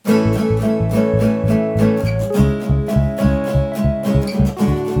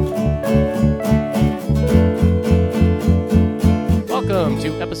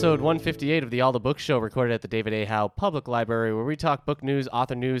episode 158 of the All the Books Show, recorded at the David A. Howe Public Library, where we talk book news,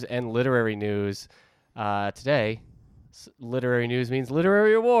 author news, and literary news. Today, literary news means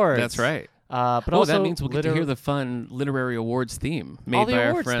literary awards. That's right. But also that means we'll get to hear the fun literary awards theme made by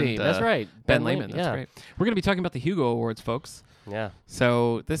our friend That's right. Ben Lehman. That's great. We're going to be talking about the Hugo Awards, folks. Yeah.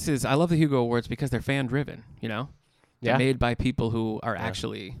 So I love the Hugo Awards because they're fan-driven, you know? Yeah. They're made by people who are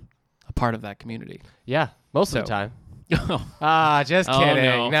actually a part of that community. Yeah, most of the time. Just Oh,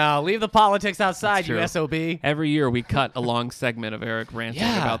 kidding. No, leave the politics outside, That's you true. SOB. Every year we cut a long segment of Eric ranting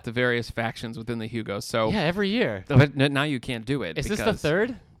about the various factions within the Hugo. So Yeah, every year. but now you can't do it. Is this the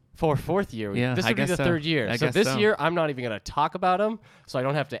third? Fourth year. Yeah, this I would be guess the so. third year. I So guess this so. year, I'm not even going to talk about them, so I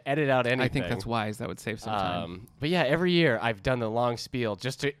don't have to edit out anything. I think that's wise. That would save some time. But yeah, every year I've done the long spiel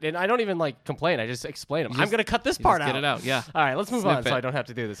and I don't even complain. I just explain them. I'm going to cut this part out. Get it out, yeah. All right, let's move on Snip so it. I don't have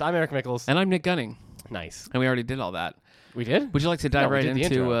to do this. I'm Eric Mickles. And I'm Nick Gunning, Nice. and we already did all that. We did? Would you like to No, dive we right did the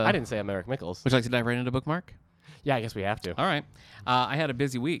into? intro. I didn't say I'm Eric Mickles. Would you like to dive right into bookmark? Yeah, I guess we have to. All right. I had a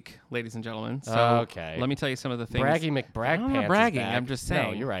busy week, ladies and gentlemen. So Okay. let me tell you some of the things. Braggy McBrag I'm pants not is bragging. back. I'm just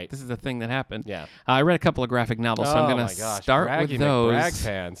saying. No, you're right. This is the thing that happened. Yeah. I read a couple of graphic novels, so I'm going to start Braggy with those. McBrag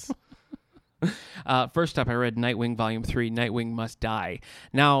pants. First up, I read Nightwing Volume 3, Nightwing Must Die.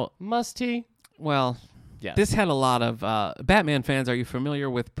 Now, Must he? well, Yes. this had a lot of Batman fans. Are you familiar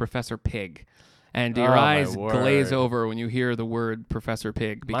with Professor Pig? And do your Oh, my eyes glaze word. over when you hear the word Professor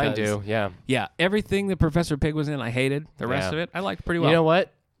Pig? Because, Mine do, yeah. Yeah, everything that Professor Pig was in, I hated. The rest Yeah. of it, I liked pretty well. You know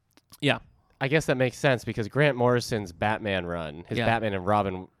what? Yeah. I guess that makes sense because Grant Morrison's Batman run, his Yeah. Batman and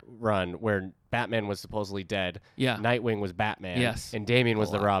Robin run, where Batman was supposedly dead, Yeah. Nightwing was Batman, Yes. and Damian was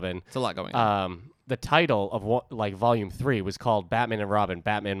A the lot. Robin. It's a lot going on. The title of Volume 3 was called Batman and Robin,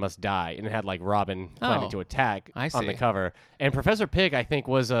 Batman Must Die, and it had Robin planning to attack I on the see. cover. And Professor Pig, I think,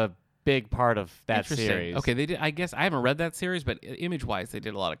 was a big part of that Interesting. series. Okay, they did. I guess I haven't read that series, but image-wise, they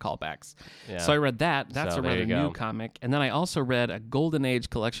did a lot of callbacks. Yeah. So I read that. That's So a there rather you go. new comic, and then I also read a Golden Age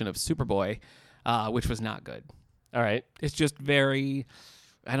collection of Superboy, which was not good. All right. It's just very,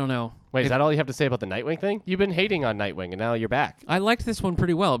 I don't know. Wait, is that all you have to say about the Nightwing thing? You've been hating on Nightwing, and now you're back. I liked this one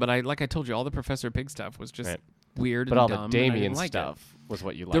pretty well, but like I told you, all the Professor Pig stuff was just Right. weird But and all dumb. the and I Damian didn't like it. stuff was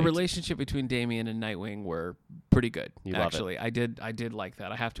what you liked. The relationship between Damian and Nightwing were pretty good. You love it. actually, I did like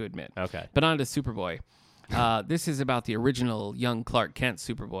that. I have to admit. Okay. But on to Superboy. This is about the original young Clark Kent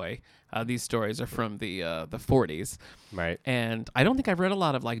Superboy. These stories are from the 40s. Right. And I don't think I've read a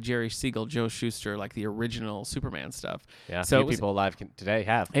lot of Jerry Siegel, Joe Shuster, the original Superman stuff. Yeah, So few it was, people alive today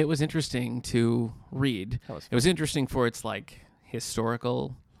have. it was interesting to read. It was interesting for its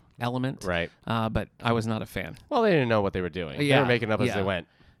historical element. Right. But I was not a fan. Well, they didn't know what they were doing. They Yeah, were making up as yeah. they went.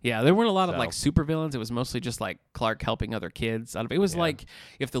 Yeah, there weren't a lot of So- supervillains. It was mostly just Clark helping other kids. It was like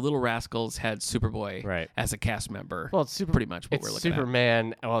if the Little Rascals had Superboy Right. as a cast member. Well, it's pretty much what it's we're looking at.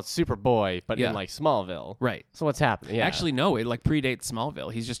 Superman. Well, it's Superboy, but Yeah. in Smallville. Right. So what's happening? Yeah. Actually, no, it predates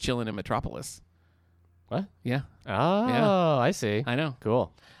Smallville. He's just chilling in Metropolis. What? Yeah, Oh, I see. I know.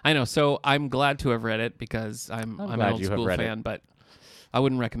 Cool. I know. So I'm glad to have read it because I'm an glad old you have school read it. fan, but I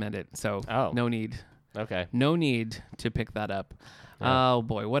wouldn't recommend it. So Oh. no need. Okay. No need to pick that up. Yeah. Oh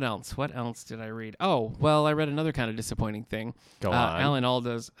boy, what else? What else did I read? Oh, well, I read another kind of disappointing thing. Go on. Alan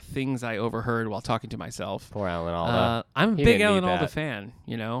Alda's Things I Overheard While Talking to Myself. Poor Alan Alda. I'm a He big didn't Alan need Alda that. fan,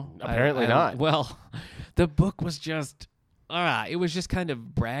 you know. Apparently not. Well, the book was just it was just kind of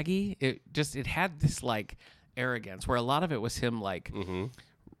braggy. It had this arrogance where a lot of it was him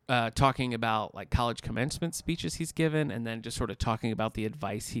talking about college commencement speeches he's given, and then just sort of talking about the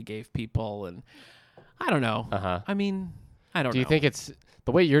advice he gave people, and I don't know. I mean, I don't know. Do you think it's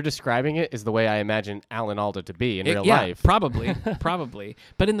the way you're describing it is the way I imagine Alan Alda to be in real yeah, life? probably.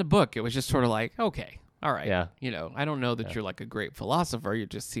 But in the book, it was just sort of okay, all right. Yeah. You know, I don't know that you're a great philosopher. You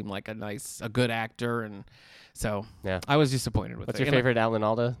just seem like a good actor, and so Yeah. I was disappointed with What's it. your favorite Alan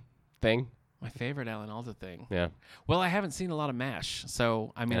Alda thing? My favorite Alan Alda thing. Yeah. Well, I haven't seen a lot of MASH,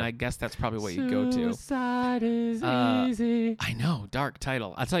 so I mean, I guess that's probably what you go to. Suicide is Uh, easy. I know, dark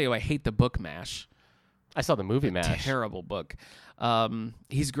title. I'll tell you, I hate the book MASH. I saw the movie MASH. Terrible book.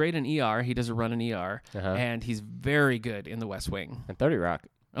 He's great in ER. He does a run in ER, Uh-huh. and he's very good in The West Wing. And 30 Rock.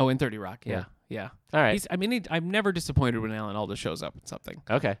 Oh, in 30 Rock. Yeah. All right. I'm never disappointed when Alan Alda shows up in something.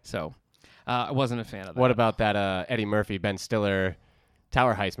 Okay. So, I wasn't a fan of that. What about that Eddie Murphy, Ben Stiller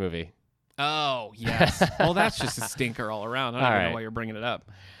Tower Heist movie? Oh, yes. Well, that's just a stinker all around. I don't All even right. know why you're bringing it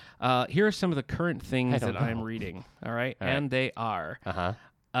up. Here are some of the current things don't that I'm know. reading. All right. All right. And they are. Uh-huh.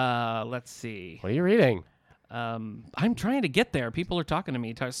 Let's see. What are you reading? I'm trying to get there. People are talking to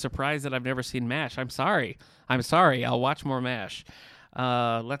me, surprised that I've never seen MASH. I'm sorry. I'll watch more MASH.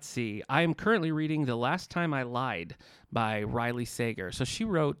 Let's see. I am currently reading The Last Time I Lied by Riley Sager. So she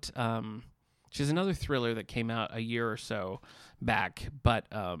wrote, she's another thriller that came out a year or so back, but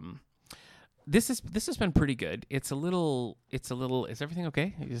this has been pretty good. It's a little. Is everything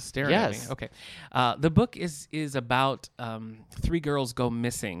okay? You're just staring at me. Yes. Okay. The book is about three girls go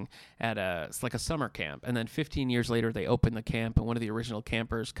missing at it's like a summer camp, and then 15 years later they open the camp, and one of the original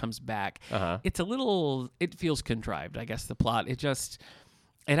campers comes back. It's a little. It feels contrived, I guess. The plot.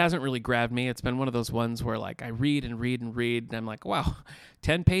 It hasn't really grabbed me. It's been one of those ones where like I read and read and read, and I'm like, wow,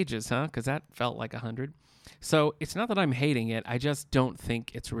 10 pages, huh? Because that felt like 100. So it's not that I'm hating it. I just don't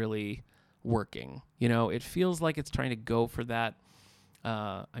think it's really working. It feels like it's trying to go for that.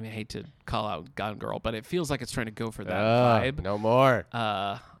 I mean, I hate to call out Gone Girl, but it feels like it's trying to go for that vibe. No more.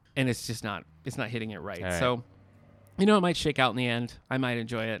 And it's just not. It's not hitting it right. All right. So, it might shake out in the end. I might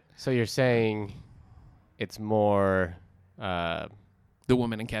enjoy it. So you're saying it's more. The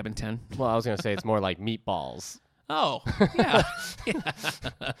Woman in Cabin 10. Well, I was gonna say it's more like Meatballs. Oh, yeah.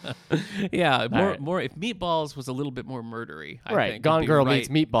 Yeah, more, right. more. If Meatballs was a little bit more murdery, I Right. think it'd Gone be Girl right. meets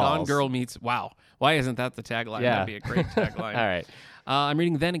Meatballs. Gone Girl meets. Wow. Why isn't that the tagline? Yeah. That'd be a great tagline. All right. I'm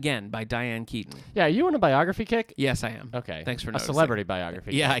reading Then Again by Diane Keaton. Yeah, are you on a biography kick? Yes, I am. Okay. Thanks for a noticing. celebrity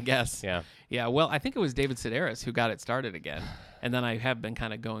biography. Yeah, kick. I guess. Yeah. Yeah. Well, I think it was David Sedaris who got it started again, and then I have been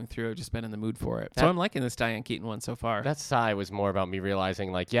kind of going through. I've just been in the mood for it. So That- I'm liking this Diane Keaton one so far. That sigh was more about me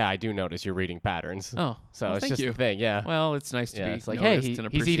realizing, like, yeah, I do notice you're reading patterns. Oh, So well, it's thank just you. the thing, yeah. Well, it's nice to Yeah, be it's like, hey, noticed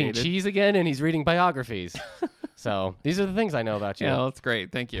and he's eating appreciated. cheese again and he's reading biographies. So these are the things I know about you. Yeah, well, that's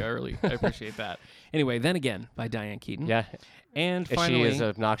great. Thank you. I appreciate that. Anyway, Then Again by Diane Keaton. Yeah. And Is finally, she as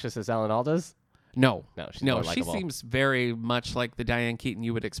obnoxious as Alan Alda's? no, No, she's no, more she likable. seems very much like the Diane Keaton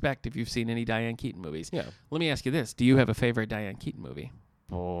you would expect if you've seen any Diane Keaton movies. Yeah. Let me ask you this: do you have a favorite Diane Keaton movie?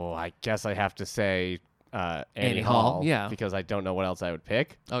 Oh, I guess I have to say Annie Annie Hall. Hall, yeah. Because I don't know what else I would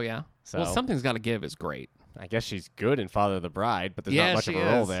pick. Oh yeah. So Well, Something's Got to Give is great. I guess she's good in Father of the Bride, but there's Yeah, not much she of a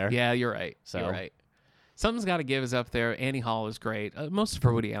role is. there. Yeah, you're right. So- You're right. Something's Got to Give is up there. Annie Hall is great. Most of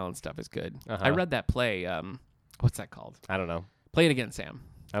her Woody Allen stuff is good. Uh-huh. I read that play. What's that called? I don't know. Play It Again, Sam.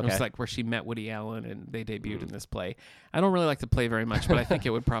 It Okay. was like where she met Woody Allen and they debuted in this play. I don't really like the play very much, but I think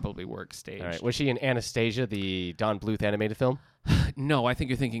it would probably work staged. All right. Was she in Anastasia, the Don Bluth animated film? No, I think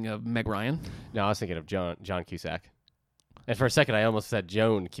you're thinking of Meg Ryan. No, I was thinking of John Cusack. And for a second, I almost said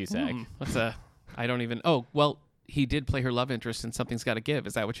Joan Cusack. What's a? I don't even. Oh, well, he did play her love interest in Something's Got to Give.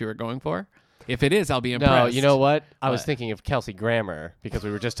 Is that what you were going for? If it is, I'll be impressed. No, you know what? I was What? thinking of Kelsey Grammer because we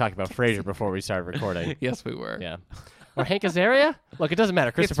were just talking about Frasier before we started recording. Yes, we were. Yeah. Or Hank Azaria? Look, it doesn't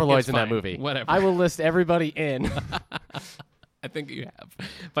matter. Christopher it's Lloyd's in that fine. movie. Whatever. I will list everybody in. I think you have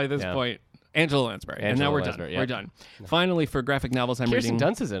by this Yeah. point. Angela Lansbury. and Angela now we're Lansbury, done. yeah. We're done. Finally, for graphic novels, I'm Kirsten reading.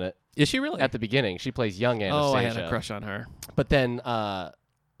 Dunst is in it Is she really? at the beginning. She plays young Anastasia. Oh, I had a crush on her. But then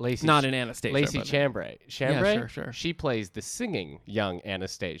Lacey Not in Anastasia. Lacey but- Chambray. Chambray? sure, sure. She plays the singing young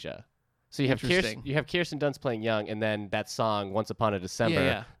Anastasia. So you have Interesting. Kirsten Dunst playing young, and then that song "Once Upon a December."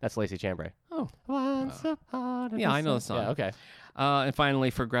 Yeah. That's Lacey Chambray. Oh. Once upon a Yeah, I know the December. song. Yeah, okay. And finally,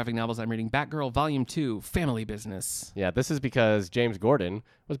 for graphic novels, I'm reading Batgirl Volume 2, Family Business. Yeah, this is because James Gordon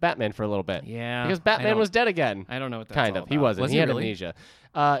was Batman for a little bit. Yeah. Because I Batman don't- was dead again. I don't know what that's Kind all of. He about. wasn't. Was he had really? amnesia.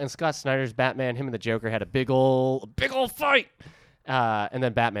 And Scott Snyder's Batman, him and the Joker had a big ol' fight. And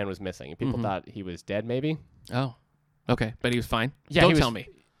then Batman was missing. And people Mm-hmm. thought he was dead, maybe. Oh. Okay. But he was fine? Yeah, Don't he was- tell me.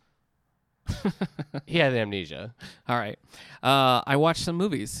 He had amnesia. All right. I watched some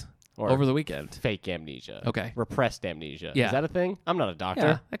movies Or over the weekend. fake amnesia. Okay. Repressed amnesia. Yeah. Is that a thing? I'm not a doctor.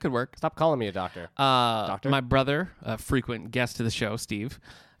 Yeah, that could work. Stop calling me a doctor. Doctor? My brother, a frequent guest to the show, Steve,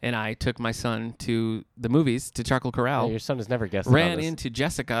 and I took my son to the movies, to Charcoal Corral. Your son has never guessed on Ran this. into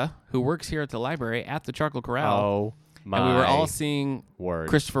Jessica, who works here at the library at the Charcoal Corral. Oh, my and we were all seeing word.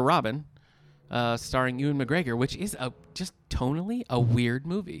 Christopher Robin, starring Ewan McGregor, which is just tonally a weird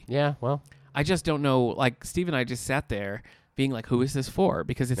movie. Yeah, well, I just don't know. Like, Steve and I just sat there being like, who is this for?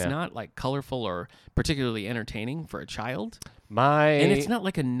 Because it's Yeah. not like colorful or particularly entertaining for a child. my And it's not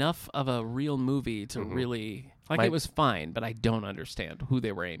like enough of a real movie to really, like, My- it was fine, but I don't understand who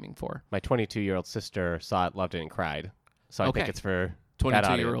they were aiming for. my 22-year-old sister saw it, loved it, and cried. So I think Okay. it's for that audience.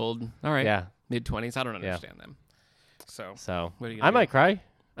 22-year-old. All right. Yeah. Mid-20s. I don't understand them. So, So What are you I gonna might do? cry.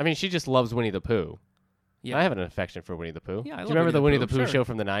 I mean, she just loves Winnie the Pooh. yeah. I have an affection for Winnie the Pooh. Yeah, I Do love you remember the Winnie Winnie the the Pooh Pooh, show sure.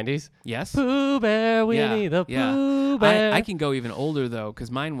 from the 90s? Yes. Pooh Bear, Winnie the yeah. Pooh Bear. I can go even older, though, because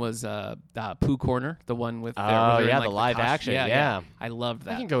mine was Pooh Corner, the one with... Oh, where they're yeah, in, like, the live costume. action, Yeah, yeah. I loved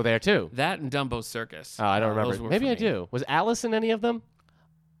I that. can go there too. That and Dumbo's Circus. Oh, I don't those remember. were Maybe for I me. do. Was Alice in any of them?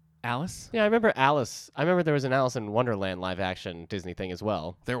 Alice? Yeah, I remember Alice. I remember there was an Alice in Wonderland live action Disney thing as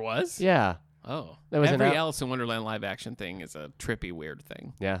well. There was? Yeah. Oh, There was every an Alice in Wonderland live action thing is a trippy, weird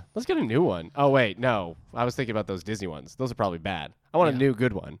thing. Yeah. Let's get a new one. Oh, wait. No. I was thinking about those Disney ones. Those are probably bad. I want a Yeah. new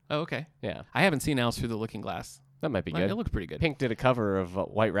good one. Oh, okay. Yeah. I haven't seen Alice Through the Looking Glass. That might be It good. looked pretty good. Pink did a cover of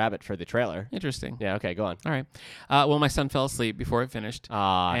White Rabbit for the trailer. Interesting. Yeah. Okay. Go on. All right. Well, my son fell asleep before it finished,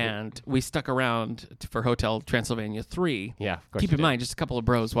 Ah. and we stuck around for Hotel Transylvania 3. Yeah. Of course. Keep you in did. mind, just a couple of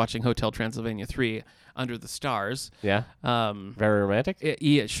bros watching Hotel Transylvania 3 under the stars. Yeah. Very romantic.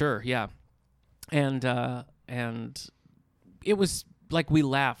 Yeah, sure, yeah. And it was like we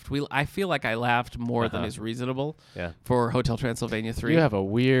laughed. I feel like I laughed more than is reasonable. Yeah. For Hotel Transylvania 3. You have a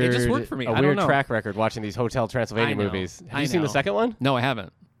weird. It just worked for me. A I don't weird know. track record watching these Hotel Transylvania I know. movies. Have I you seen the know. second one? No, I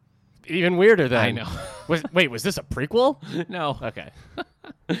haven't. Even weirder then. I know. Was this a prequel? No. Okay.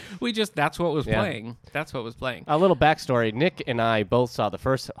 That's what was Yeah. playing. That's what was playing. A little backstory. Nick and I both saw the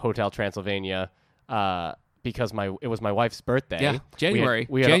first Hotel Transylvania because it was my wife's birthday. Yeah, January.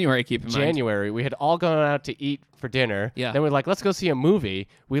 We had January, keep in mind. January. We had all gone out to eat for dinner. Yeah. Then we're like, let's go see a movie.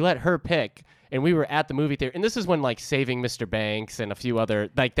 We let her pick, and we were at the movie theater. And this is when like Saving Mr. Banks and a few other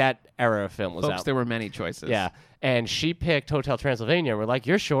like that era of film was Folks, out. there were many choices. Yeah. And she picked Hotel Transylvania. And we're like,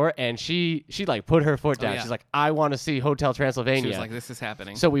 you're sure? And she like put her foot down. yeah. She's like, I want to see Hotel Transylvania. She was like, this is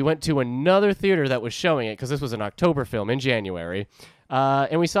happening. So we went to another theater that was showing it because this was an October film in January,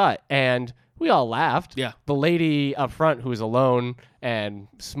 and we saw it, and we all laughed. Yeah. The lady up front who was alone and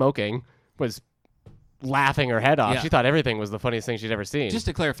smoking was laughing her head off. Yeah. She thought everything was the funniest thing she'd ever seen. Just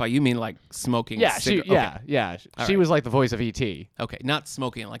to clarify, you mean like smoking? yeah, cigar- she, yeah. All She right. was like the voice of E.T. Okay, not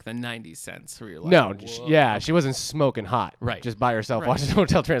smoking in like the 90s sense where you're like, No, whoa. yeah, she wasn't smoking hot. Right. Just by herself Right. watching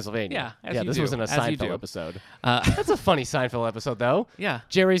Hotel Transylvania. Yeah, as yeah. you This do, wasn't a as you Seinfeld do. episode. Uh, That's a funny Seinfeld episode, though. yeah.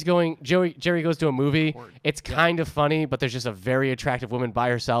 Jerry goes to a movie. It's kind of funny, but there's just a very attractive woman by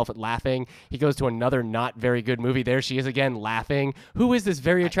herself laughing. He goes to another not very good movie. There she is again laughing. Who is this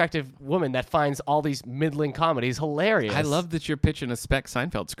very attractive woman that finds all these middling comedies hilarious? I love that you're pitching a spec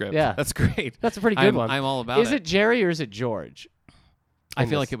Seinfeld script. Yeah. That's great. That's a pretty good one. I'm all about Is it Jerry or is it George? I in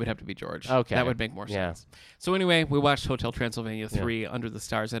feel this? like it would have to be George. Okay. That would make more Yeah. sense. So anyway, we watched Hotel Transylvania 3 under the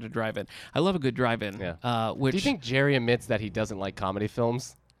stars at a drive-in. I love a good drive-in. Yeah. Which Do you think Jerry admits that he doesn't like comedy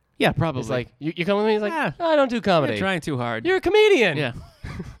films? Yeah, probably. He's like, you come with me? He's like, Yeah. I don't do comedy. You're trying too hard. You're a comedian. Yeah.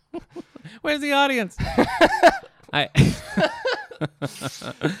 Where's the audience? I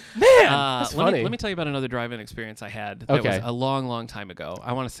Man, that's funny. Let me tell you about another drive-in experience I had that was Okay. a long, long time ago.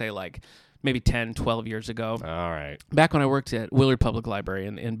 I want to say like maybe 10, 12 years ago. All right. Back when I worked at Willard Public Library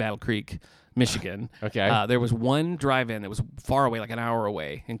in Battle Creek, Michigan. Okay. There was one drive-in that was far away, like an hour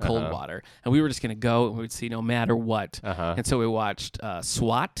away in Coldwater. And we were just going to go and we would see no matter what. And so we watched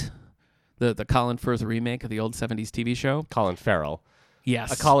SWAT, the Colin Firth remake of the old 70s TV show. Colin Farrell.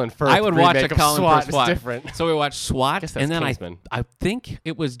 Yes. A Colin Firth I would watch a remake of Colin SWAT Firth is SWAT. different. So we watched SWAT, Guess that's and then Kingsman. I think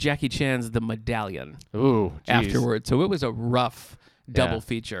it was Jackie Chan's The Medallion Ooh, geez. afterwards. So it was a rough double Yeah.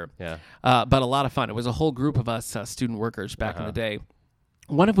 feature. Yeah. But a lot of fun. It was a whole group of us student workers back in the day.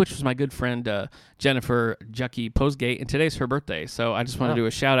 One of which was my good friend Jennifer Jucky Posgate, and today's her birthday. So I just want to do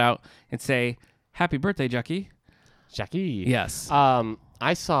a shout out and say happy birthday, Jucky. Jackie. Yes.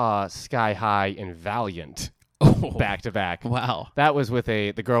 I saw Sky High and Valiant Oh, back to back. wow. That was with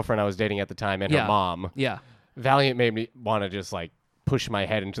the girlfriend I was dating at the time and Yeah. her mom. Yeah. Valiant made me want to just like push my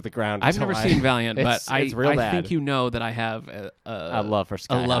head into the ground. I've until never I- seen Valiant, but it's real I bad. think you know that I have a love for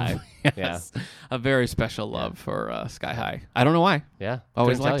Sky a love, High. yes, a very special love for Sky High. I don't know why. Yeah.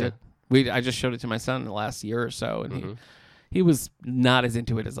 Always Couldn't liked tell it. I just showed it to my son in the last year or so, and he was not as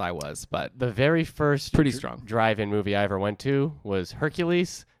into it as I was, but The very first Pretty strong. drive-in movie I ever went to was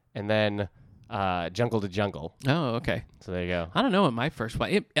Hercules, and then Jungle to Jungle. oh, okay. So there you go. I don't know what my first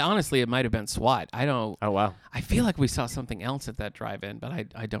one. Honestly, it might have been SWAT. I don't. Oh wow. I feel like we saw something else at that drive-in, but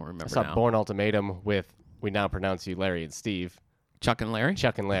I don't remember I saw now. Born Ultimatum with, we now pronounce you Larry and Steve. Chuck and Larry.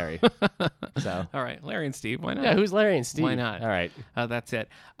 Chuck and Larry. So All right, Larry and Steve. Why not? yeah, who's Larry and Steve? Why not? All right. That's it.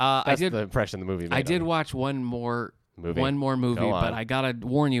 That's I did. the impression the movie made. I did on watch one more Movie? movie, Go but on. I gotta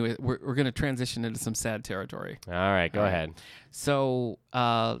warn you, we're going to transition into some sad territory. me. All right, go ahead. So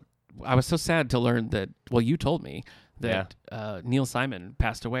I was so sad to learn that. Well, you told me that Neil Simon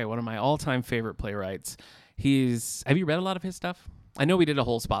passed away. One of my all-time favorite playwrights. Have you read a lot of his stuff? I know we did a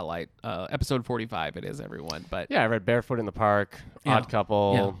whole spotlight. Episode 45 it is, everyone. But Yeah, I read Barefoot in the Park, Yeah. Odd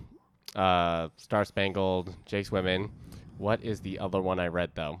Couple, Star Spangled, Jake's Women. What is the other one I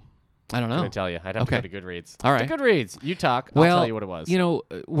read though? I don't know. Couldn't tell you. I'd have Okay. to go to Goodreads. All right. To Goodreads. You talk. Well, I'll tell you what it was. You know,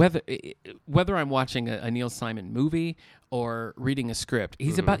 whether I'm watching a Neil Simon movie or reading a script,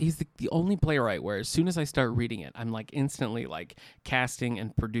 he's the only playwright where as soon as I start reading it, I'm like instantly like casting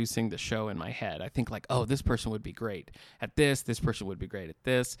and producing the show in my head. I think like, oh, this person would be great at this. This person would be great at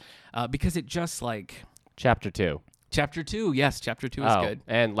this, because it just like Chapter 2. Chapter 2. Yes, Chapter 2 is good.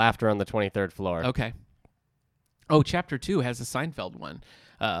 And Laughter on the 23rd Floor. Okay. Oh, Chapter 2 has a Seinfeld one.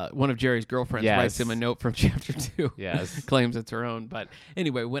 One of Jerry's girlfriends writes him a note from Chapter 2. Yes. Claims it's her own. But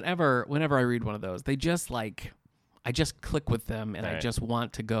anyway, whenever I read one of those, they just like, I just click with them, and I just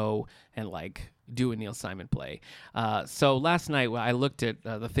want to go and like do a Neil Simon play. So last night I looked at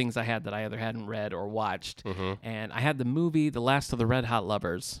the things I had that I either hadn't read or watched, and I had the movie The Last of the Red Hot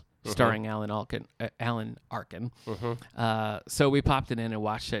Lovers, starring Alan Arkin. So we popped it in and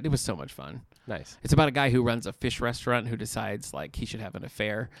watched it. It was so much fun. Nice. It's about a guy who runs a fish restaurant who decides like he should have an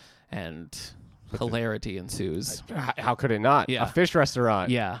affair, and hilarity ensues. How could it not? Yeah. A fish restaurant.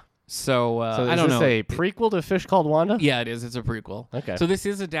 Yeah. So, So I don't know. Is this a prequel to Fish Called Wanda? Yeah, it is. It's a prequel. Okay. So this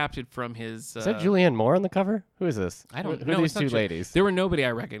is adapted from his. Is that Julianne Moore on the cover? Who is this? I don't Who know. are It's these not two ladies? There were nobody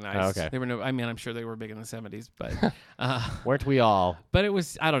I recognized. Oh, okay. There were no. I mean, I'm sure they were big in the '70s, but Weren't we all? but it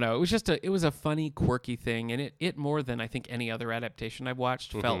was. I don't know. It was just it was a funny, quirky thing, and it more than I think any other adaptation I've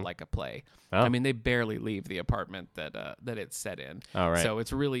watched felt like a play. Oh. I mean, they barely leave the apartment that it's set in. Oh, right. So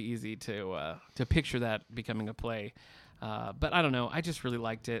it's really easy to picture that becoming a play. But I don't know. I just really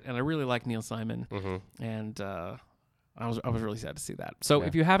liked it, and I really like Neil Simon, and I was really sad to see that. So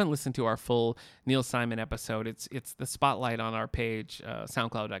if you haven't listened to our full Neil Simon episode, it's the spotlight on our page,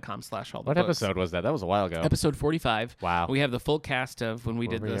 soundcloud.com/allthebooks. What episode was that? That was a while ago. Episode 45. Wow. We have the full cast of when we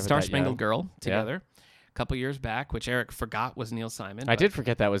did Were we the ever Star that Spangled young? Girl together a couple years back, which Eric forgot was Neil Simon. I but did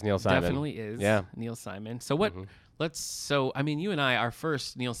forget that was Neil Simon. Definitely is Neil Simon. So what? So I mean, you and I, our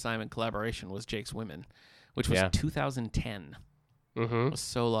first Neil Simon collaboration was Jake's Women, which was 2010. It was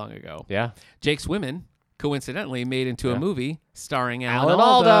so long ago. Yeah. Jake's Women, coincidentally, made into a movie starring Alan Alan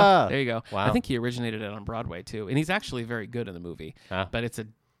Alda. Alda. There you go. Wow. I think he originated it on Broadway, too. And he's actually very good in the movie. But it's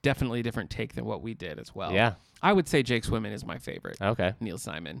definitely a different take than what we did as well. Yeah. I would say Jake's Women is my favorite. Okay. Neil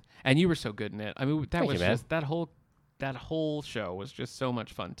Simon. And you were so good in it. I mean, that Thank was you, man. just, that whole show was just so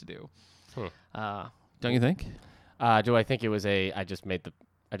much fun to do. Don't you think? Do I think it was I just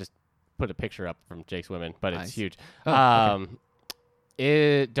put a picture up from Jake's Women, but it's Nice. huge. Oh,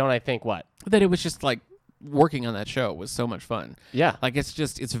 Don't I think what? That it was just like working on that show was so much fun. Yeah. Like it's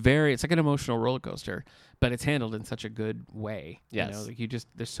like an emotional roller coaster, but it's handled in such a good way. Yes. You know, like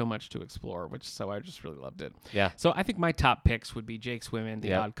there's so much to explore, so I just really loved it. Yeah. So I think my top picks would be Jake's Women, The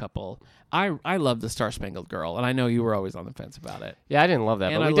Yep. Odd Couple. I love The Star Spangled Girl, and I know you were always on the fence about it. Yeah, I didn't love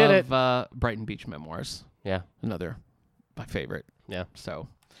that, And but I we did love it. Brighton Beach Memoirs, Yeah. another my favorite. Yeah. So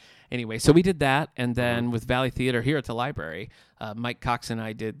anyway, so we did that, and then Mm-hmm. with Valley Theater here at the library, Mike Cox and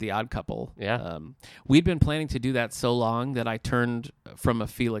I did The Odd Couple. Yeah. We'd been planning to do that so long that I turned from a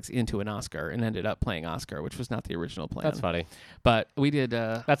Felix into an Oscar and ended up playing Oscar, which was not the original plan. That's funny. But we did.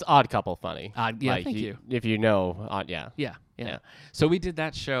 That's Odd Couple funny. Yeah, Like, thank you. If you know, yeah. Yeah. So we did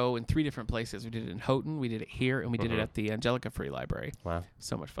that show in 3 different places. We did it in Houghton, we did it here, and we did it at the Angelica Free Library. Wow.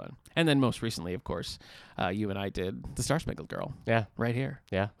 So much fun. And then most recently, of course, you and I did The Star Spangled Girl Yeah. right here.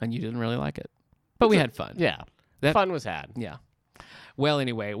 Yeah. And you didn't really like it. But we had fun. Yeah. That- Fun was had. Yeah. Well,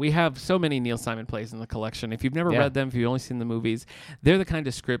 anyway, we have so many Neil Simon plays in the collection. If you've never read them, if you've only seen the movies, they're the kind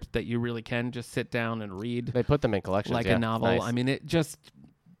of script that you really can just sit down and read They put them in collections. like yeah. a novel. Nice. I mean, it just,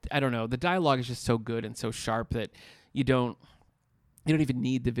 I don't know. The dialogue is just so good and so sharp that you don't even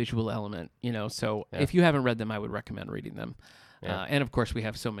need the visual element, you know. So if you haven't read them, I would recommend reading them. Yeah. And of course, we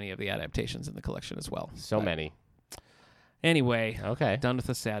have so many of the adaptations in the collection as well. So But many. Anyway, Okay. done with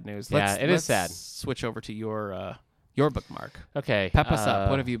the sad news. Yeah, it is sad. Switch over to your bookmark. Okay. Pep us up.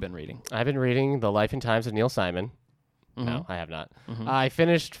 What have you been reading? I've been reading The Life and Times of Neil Simon. Mm-hmm. No, I have not. I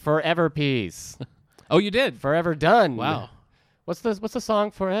finished Forever Peace. Oh, you did? Forever Done. Wow. What's the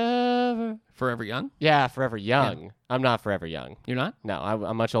song? Forever. Forever Young? Yeah, Forever Young. I'm not Forever Young. You're not? No,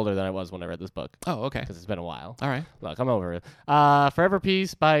 I'm much older than I was when I read this book Oh, okay. because it's been a while. All right. Look, I'm over it. Forever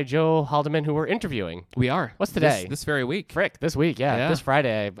Peace by Joe Haldeman, who we're interviewing. We are. What's today? This very week. Frick, this week, Yeah. This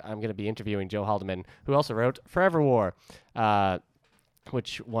Friday, I'm going to be interviewing Joe Haldeman, who also wrote Forever War,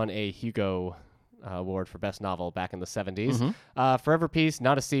 which won a Hugo Award for Best Novel back in the 70s. Forever Peace,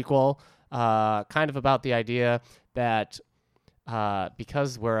 not a sequel, kind of about the idea that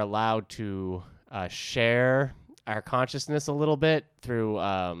because we're allowed to share our consciousness a little bit through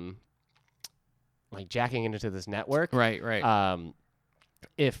like jacking into this network, Right.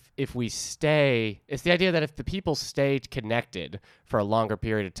 if we stay, it's the idea that if the people stay connected for a longer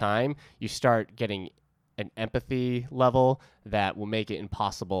period of time, you start getting an empathy level that will make it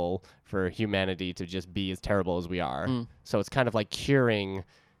impossible for humanity to just be as terrible as we are. So it's kind of like curing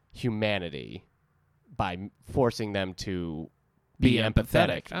humanity by forcing them to be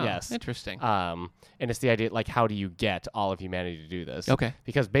empathetic. Oh, yes. Interesting. And it's the idea, like, how do you get all of humanity to do this? Okay.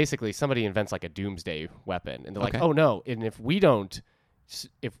 Because basically somebody invents like a doomsday weapon, and they're like, Okay. oh no, and if we don't,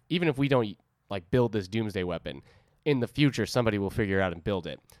 even if we don't like build this doomsday weapon, in the future somebody will figure it out and build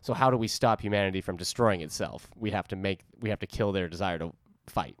it. So how do we stop humanity from destroying itself? We have to kill their desire to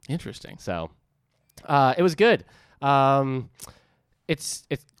fight. Interesting. So, it was good. It's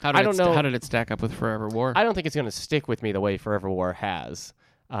I don't know. How did it stack up with Forever War? I don't think it's going to stick with me the way Forever War has.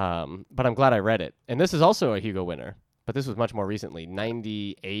 But I'm glad I read it. And this is also a Hugo winner, but this was much more recently,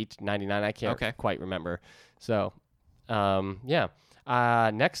 98, 99. I can't quite remember. So, yeah.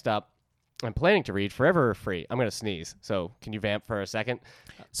 Next up, I'm planning to read Forever Free. I'm going to sneeze. So can you vamp for a second?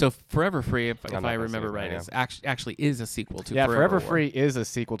 So Forever Free, if not I gonna remember sneeze right, right is actually is a sequel to Forever War. Free is a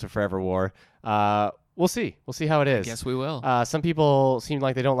sequel to Forever War. We'll see. We'll see how it is. Yes, we will. Some people seem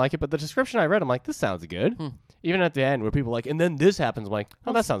like they don't like it, but the description I read, I'm like, this sounds good. Even at the end where people are like, and then this happens, I'm like,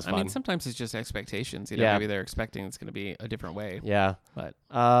 oh, that sounds fun. I mean, sometimes it's just expectations. Yeah. Maybe they're expecting it's going to be a different way. Yeah. But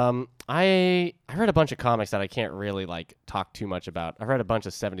I read a bunch of comics that I can't really like talk too much about. I read a bunch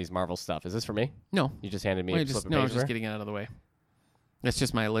of 70s Marvel stuff. Is this for me? no, You just handed me I a slip of I was paper? just getting it out of the way. That's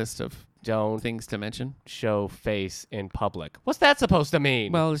just my list of Don't things to mention. show face in public. What's that supposed to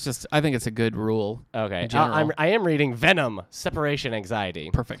mean? Well, it's just I think it's a good rule. okay. in general. I am reading Venom, Separation Anxiety.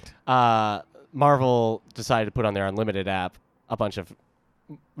 Perfect. Marvel decided to put on their Unlimited app a bunch of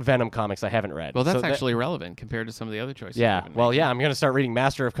Venom comics I haven't read. Well, that's So actually relevant compared to some of the other choices. yeah. you've been Well, making. yeah, I'm going to start reading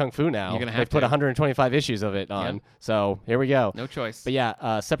Master of Kung Fu now. You're gonna They have put to. 125 issues of it on. Yep. So here we go. No choice. But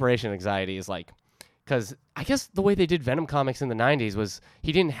yeah, Separation Anxiety is like, because I guess the way they did Venom comics in the 90s was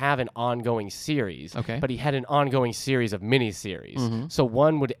he didn't have an ongoing series, Okay. but he had an ongoing series of miniseries. Mm-hmm. So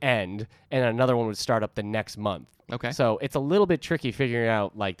one would end and another one would start up the next month. Okay. So it's a little bit tricky figuring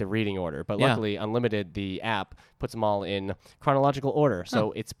out like the reading order, but Yeah. luckily Unlimited, the app, puts them all in chronological order.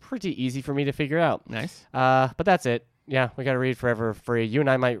 So it's pretty easy for me to figure out. Nice. But that's it. Yeah, we got to read Forever Free. You and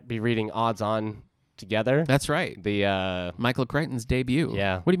I might be reading Odds On together. That's right. The Michael Crichton's debut.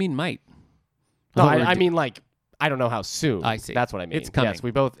 Yeah. What do you mean might? no, thought we were I mean like I don't know how soon. I see. That's what I mean. It's coming. Yes, we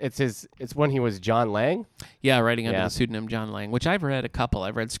both. It's when he was John Lang. Yeah, writing under Yeah. the pseudonym John Lang, which I've read a couple.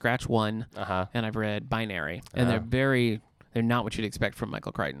 I've read Scratch 1 and I've read Binary. And they're not what you'd expect from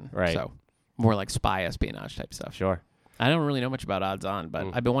Michael Crichton. Right. So more like spy espionage type stuff. Sure. I don't really know much about Odds On, but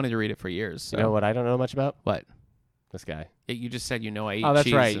I've been wanting to read it for years. So. You know what I don't know much about? What? This guy. You just said I eat Oh, that's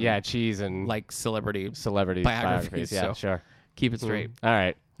cheese right. and Yeah, cheese and like celebrity. celebrity biographies, Yeah, so sure. Keep it straight. All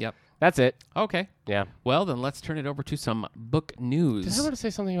right. Yep. That's it. Okay. Yeah. Well, then let's turn it over to some book news. Did I want to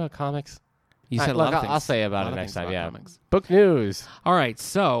say something about comics? You said a lot of things. I'll say A about lot it of next things time. about Yeah. comics. Book news. All right,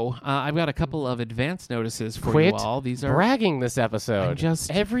 so I've got a couple of advance notices for Quit you all. These are bragging this episode. I'm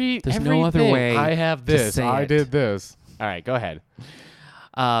just- there's there's no other way I have to this. say I it. did this. All right, go ahead.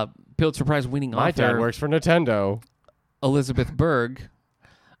 Pulitzer Prize winning My dad author works for Nintendo. Elizabeth Berg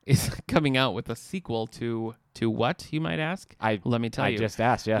is coming out with a sequel to what, you might ask? Let me tell I you. just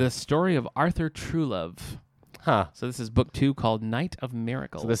asked. Yeah. The story of Arthur Truelove. Huh. So this is book 2 called Night of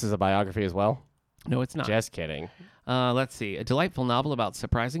Miracles. So this is a biography as well. No, it's not. Just kidding. Let's see. A delightful novel about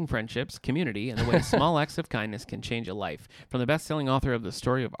surprising friendships, community, and the way small acts of kindness can change a life. From the best-selling author of The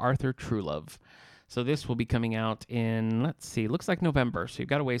Story of Arthur Truelove. So this will be coming out in, let's see, looks like November. So you've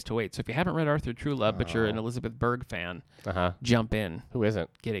got a ways to wait. So if you haven't read Arthur Truelove, but you're an Elizabeth Berg fan, jump in. Who isn't?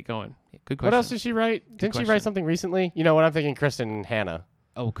 Get it going. Good question. What else did she write? Didn't she question. write something recently? You know what? I'm thinking Kristen Hanna.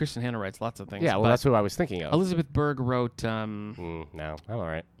 Oh, Kristen Hanna writes lots of things. Yeah, well, but that's who I was thinking of. Elizabeth Berg wrote, No, I'm all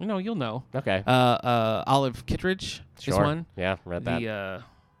right. you'll know. Okay. Olive Kittredge Sure. is one. Yeah, read that.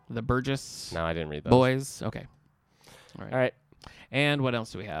 The Burgess No, I didn't read those. boys. Okay. All right. And what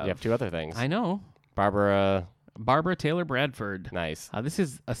else do we have? You have two other things. I know. Barbara. Barbara Taylor Bradford. Nice. This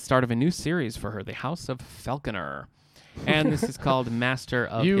is a start of a new series for her, The House of Falconer. And this is called Master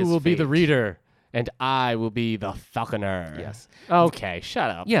of You His will be the Fate. reader, and I will be the falconer. Yes. Okay, shut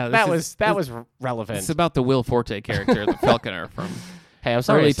up. Yeah, that was relevant. It's about the Will Forte character, the Falconer from Hey, I'm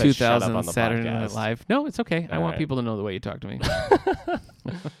sorry early I said shut up 2000s on the Saturday podcast. Night Live. No, it's okay. I All want right. people to know the way you talk to me.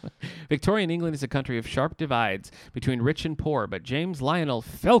 Victorian England is a country of sharp divides between rich and poor, but James Lionel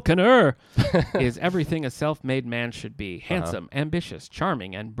Falconer is everything a self-made man should be. Handsome, ambitious,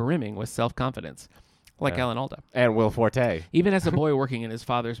 charming, and brimming with self-confidence. like Alan Alda. And Will Forte. Even as a boy working in his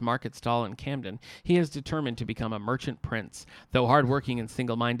father's market stall in Camden, he is determined to become a merchant prince. Though hardworking and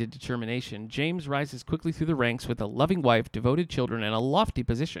single-minded determination, James rises quickly through the ranks with a loving wife, devoted children, and a lofty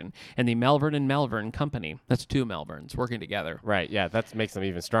position in the Malvern and Malvern Company. That's 2 Malverns working together. Right, yeah, that makes them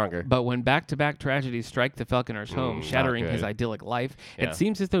even stronger. But when back-to-back tragedies strike the Falconer's home, shattering his idyllic life, it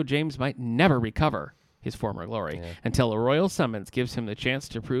seems as though James might never recover his former glory, until a royal summons gives him the chance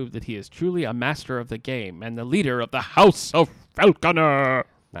to prove that he is truly a master of the game and the leader of the House of Falconer.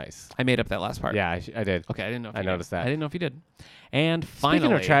 Nice. I made up that last part. Yeah, I did. Okay, I didn't know if I you noticed did. that. I didn't know if you did. And finally...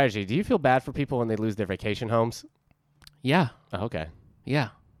 Speaking of tragedy, do you feel bad for people when they lose their vacation homes? Yeah. Oh, okay. Yeah.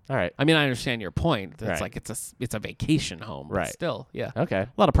 All right. I mean, I understand your point. It's Right. like it's a vacation home. But Right. still, yeah. Okay. A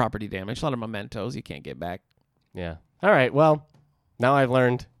lot of property damage, a lot of mementos you can't get back. Yeah. All right, well, now I've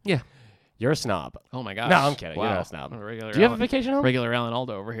learned Yeah. you're a snob. Oh, my gosh. No, I'm kidding. Wow. You're not a snob. Regular Do you have a Alan- vacation home? Regular Alan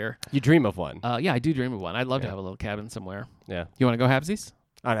Aldo over here. You dream of one. Yeah, I do dream of one. I'd love to have a little cabin somewhere. Yeah. You want to go halvesies?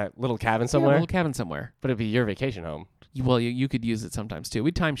 On a little cabin Yeah, a somewhere? little cabin somewhere. But it'd be your vacation home. You could use it sometimes too.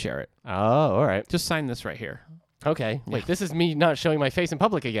 We'd timeshare it. Oh, all right. Just sign this right here. Okay. Wait, this is me not showing my face in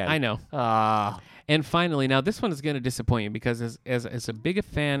public again. I know. And finally, now this one is going to disappoint you because as a big a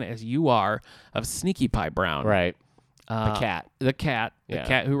fan as you are of Sneaky Pie Brown, Right. The cat. the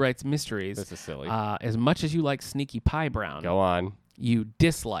cat who writes mysteries, This is silly. as much as you like Sneaky Pie Brown, Go on. you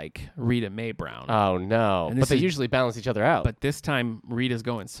dislike Rita Mae Brown. Oh, no. And But this they is- usually balance each other out. But this time, Rita's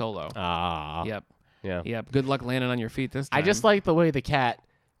going solo. Ah. Yep. Yeah. Yep. Good luck landing on your feet this time. I just like the way the cat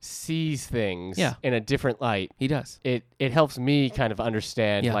sees things in a different light. He does. It helps me kind of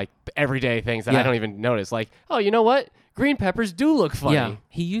understand Yeah. like everyday things that Yeah. I don't even notice. Like, oh, you know what? Green peppers do look funny. Yeah.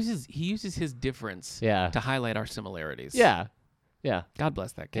 He uses his difference Yeah. to highlight our similarities. Yeah. Yeah. God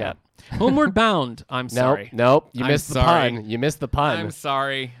bless that cat. Homeward Bound. I'm sorry. Nope. You I'm missed the sorry. pun. You missed the pun. I'm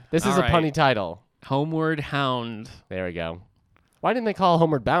sorry. This is All a punny right. title. Homeward Hound. There we go. Why didn't they call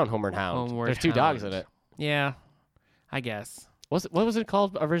Homeward Bound Homeward Hound? Homeward There's 2 dogs in Hound. it. Yeah. I guess. What was it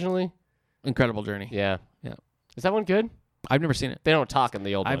called originally? Incredible Journey. Yeah. Yeah. Is that one good? I've never seen it. They don't talk in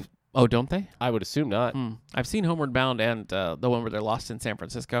the old one. Oh, don't they? I would assume not. I've seen Homeward Bound and the one where they're lost in San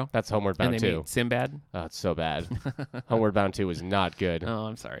Francisco. That's Homeward Bound and they 2. meet Sinbad. Oh, it's so bad. Homeward Bound 2 was not good. Oh,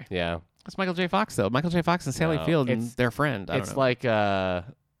 I'm sorry. Yeah. That's Michael J. Fox, though. Michael J. Fox and Sally No, Field and it's- their friend. I don't It's know. like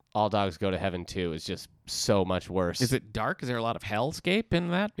All Dogs Go to Heaven 2 is just so much worse. Is it dark? Is there a lot of hellscape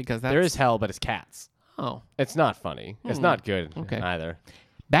in that? Because that's... There is hell, but it's cats. Oh. It's not funny. It's not good Okay. either.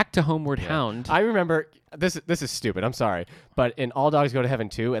 Back to Homeward Hound. I remember this is stupid. I'm sorry. But in All Dogs Go to Heaven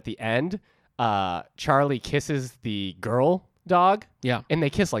 2 at the end, Charlie kisses the girl dog Yeah. and they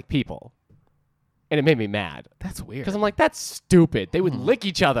kiss like people. And it made me mad That's weird. because I'm like, that's stupid. They would lick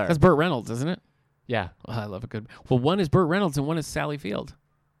each other. That's Burt Reynolds, isn't it? Yeah. Oh, I love a good... Well, one is Burt Reynolds and one is Sally Field.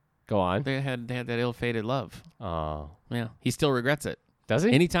 Go on. They had that ill-fated love. Oh. Yeah. He still regrets it. Does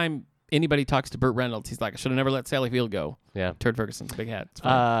he? Anytime anybody talks to Burt Reynolds, he's like, I should have never let Sally Field go. Yeah. Turd Ferguson's big hat. It's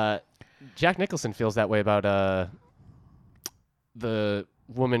fine. Jack Nicholson feels that way about the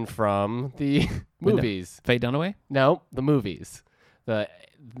woman from the movies. Faye Dunaway? No, the movies.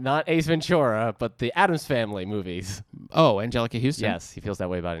 Not Ace Ventura, but the Addams Family movies. Oh, Angelica Houston? Yes, he feels that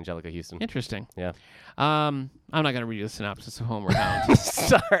way about Angelica Houston. Interesting. Yeah. I'm not going to read you the synopsis of Homeward Hound.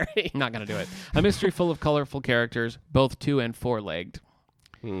 Sorry. I'm not going to do it. A mystery full of colorful characters, both 2- and 4-legged.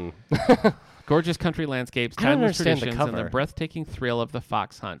 Gorgeous country landscapes, I don't timeless understand the traditions, and the cover. breathtaking thrill of the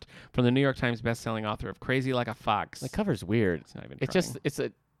fox hunt. From the New York Times bestselling author of Crazy Like a Fox. The cover's weird. It's not even It's trying. just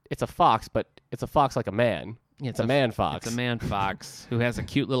it's a fox, but it's a fox like a man. Yeah, It's a man fox. It's a man fox who has a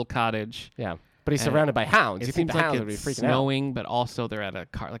cute little cottage. Yeah, but he's And surrounded by hounds. It You think seems the like hounds would be it's freaking out? snowing, but also they're at a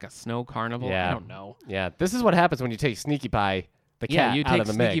snow carnival. Yeah. I don't know. Yeah, this is what happens when you take Sneaky Pie, the cat, Yeah, you out take of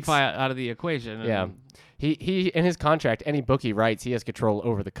the Sneaky mix. Pie out of the equation. Yeah. and- He in his contract, any book he writes, he has control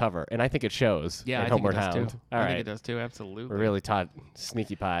over the cover, and I think it shows. Yeah, in I think it Homeward does Hound. too. All I right, think it does too. Absolutely. we're really taught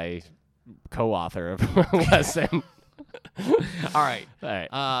Sneaky Pie co-author of a lesson. All right. All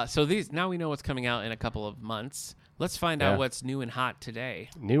right, So now we know what's coming out in a couple of months. Let's find Yeah. out what's new and hot today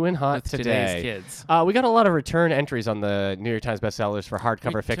new and hot with today. today's kids. We got a lot of return entries on the New York Times bestsellers for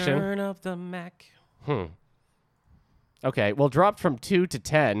hardcover fiction. Return of the Mac. Okay, well, dropped from 2 to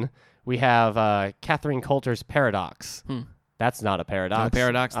 10, we have Catherine Coulter's Paradox. That's not a paradox. No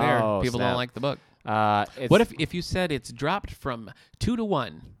paradox there. Oh, People snap. don't like the book. It's, What if you said it's dropped from 2 to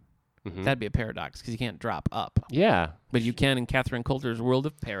 1? Mhm. That'd be a paradox because you can't drop up. Yeah, But you can in Catherine Coulter's World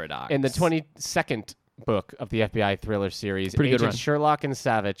of Paradox. in the 22nd book of the FBI thriller series, Pretty good Agents run. Sherlock and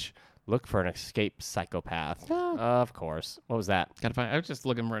Savage look for an escaped psychopath. Of course. What was that? Gotta find. I was just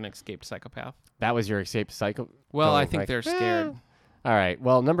looking for an escaped psychopath. That was your escaped psycho? Well, I going think like, they're scared. All right.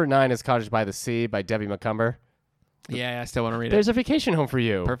 Well, number 9 is Cottage by the Sea by Debbie McCumber. Yeah, I still want to read There's it. a vacation home for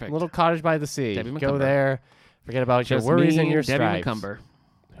you. Perfect. A little cottage by the sea. Debbie Go McCumber. there. Forget about Just your worries me and your Debbie stripes. McCumber.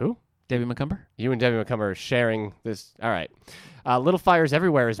 Who? Debbie McCumber? You and Debbie McCumber are sharing this. All right. Little Fires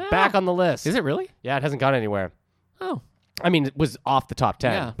Everywhere is back on the list. Is it really? Yeah, it hasn't gone anywhere. Oh. I mean, it was off the top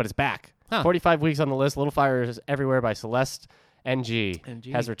 10, Yeah. but it's back. Huh. 45 weeks on the list. Little Fires Everywhere by Celeste NG,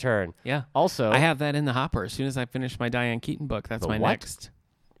 NG. has returned. Yeah. Also, I have that in the hopper. As soon as I finish my Diane Keaton book, that's The my what? next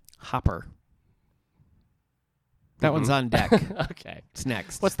hopper. That one's on deck. okay. It's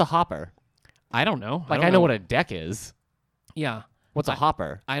next. What's the hopper? I don't know. Like, don't I know what a deck is. Yeah. What's a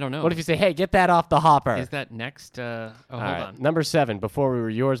hopper? I don't know. What if you say, hey, get that off the hopper? Is that next? Hold All right. on. Number 7, Before We Were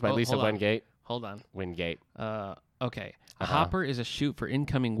Yours by Oh, Lisa hold on. Wingate. Hold on. Wingate. Okay. A Uh-huh. hopper is a chute for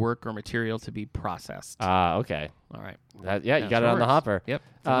incoming work or material to be processed. Okay. All right. Yeah, you That's got it what on the works. hopper. Yep.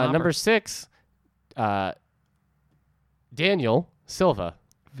 it's on the hopper. Number 6, Daniel Silva.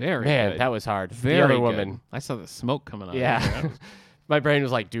 Very Man, good. that was hard. Very the other good. woman. I saw the smoke coming out. Yeah. My brain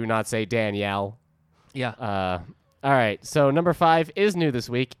was like, do not say Danielle. Yeah. All right. So number 5 is new this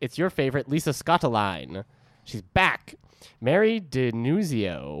week. It's your favorite Lisa Scottaline. She's back. Mary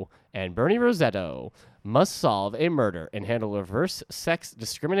DiNuzio and Bernie Rosetto must solve a murder and handle a reverse sex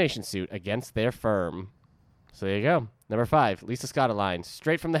discrimination suit against their firm. So there you go. Number 5, Lisa Scottaline.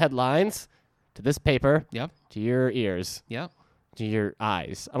 Straight from the headlines to this paper Yep. to your ears, Yep. to your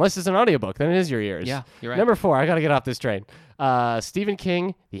eyes. Unless it's an audiobook, then it is your ears. Yeah, you're right. Number 4, I got to get off this train. Stephen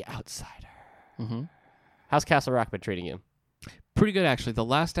King, The Outsider. Mm-hmm. How's Castle Rock been treating you? Pretty good, actually. The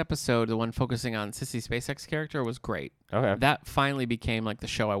last episode, the one focusing on Sissy SpaceX character, was great. Okay. That finally became like the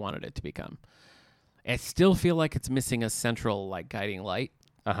show I wanted it to become. I still feel like it's missing a central like guiding light,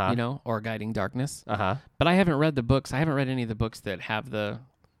 Uh-huh. you know, or guiding darkness. Uh-huh. But I haven't read the books. I haven't read any of the books that have the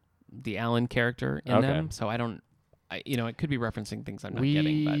Alan character in Okay. them. So I don't, it could be referencing things I'm not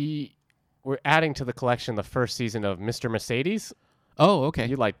getting. We're adding to the collection the first season of Mr. Mercedes. But okay.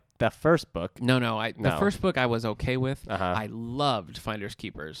 You liked that first book. No. The No. first book I was okay with. Uh-huh. I loved Finders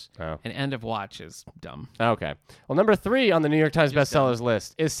Keepers. Oh. And End of Watch is dumb. Okay. Well, number 3 on the New York Times Just bestsellers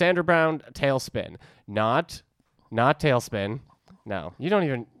list is Sandra Brown, Tailspin. Not Tailspin. No. You don't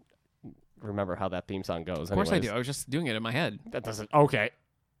even remember how that theme song goes. Of course I do. I was just doing it in my head. That doesn't. Okay.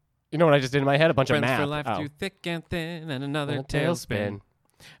 You know what I just did in my head? A bunch Friends of math. for life, Oh. too thick and thin, and another A tailspin.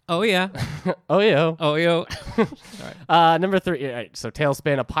 Oh yeah. Oh, yeah. Oh yo. Number 3. All right, so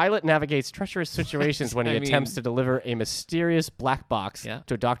Tailspin. A pilot navigates treacherous situations when he I mean- attempts to deliver a mysterious black box Yeah.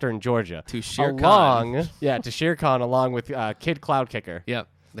 to a doctor in Georgia. To Shere Khan. To Shere Khan, along with Kid Cloud Kicker. Yep.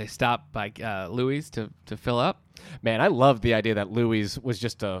 They stopped by Louis to fill up. Man, I loved the idea that Louis was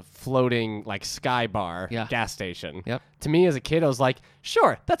just a floating like sky bar Yeah. gas station. Yep. To me as a kid, I was like,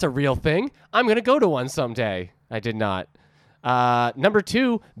 sure, that's a real thing. I'm gonna go to one someday. I did not. Number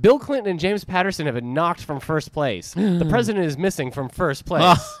 2, Bill Clinton and James Patterson have been knocked from first place. The president is missing from first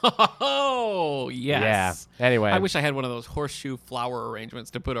place. Oh yes. Yeah. Anyway, I wish I had one of those horseshoe flower arrangements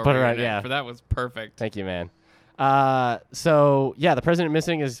to put over Put your around- neck, yeah. for that was perfect. thank you, man. So yeah, the president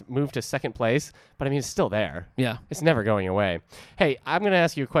missing is moved to second place, but I mean, it's still there. Yeah. It's never going away. Hey, I'm going to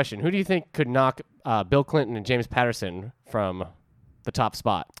ask you a question. Who do you think could knock Bill Clinton and James Patterson from the top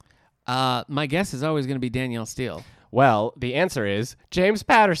spot? My guess is always going to be Danielle Steele. Well, the answer is James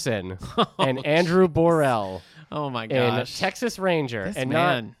Patterson and Andrew Borrell Oh my in gosh. Texas Ranger, This and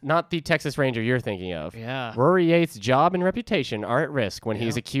man. not the Texas Ranger you're thinking of. Yeah. Rory Yates' job and reputation are at risk when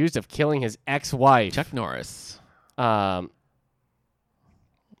he's accused of killing his ex-wife. Chuck Norris. Um,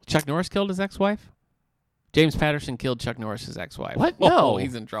 Chuck Norris killed his ex-wife? James Patterson killed Chuck Norris's ex-wife. What? Oh, No.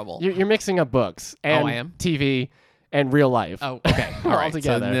 he's in trouble. you're mixing up books and I am? TV and real life. Oh, okay. All All right.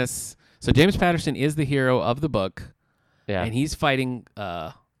 together. So James Patterson is the hero of the book, Yeah. and he's fighting.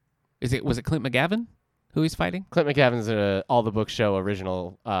 Was it Clint McGavin who he's fighting? Clint McGavin's an All the Book Show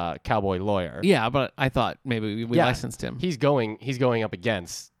original cowboy lawyer. Yeah, but I thought maybe we Yeah. licensed him. He's going up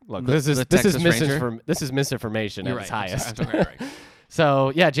against. Look, The- this is the this is Texas Ranger? this is misinformation You're at its right. I'm highest. sorry. Right.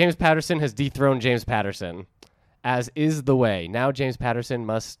 So yeah, James Patterson has dethroned James Patterson, as is the way. Now James Patterson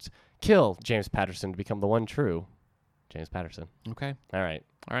must kill James Patterson to become the one true James Patterson. Okay. All right,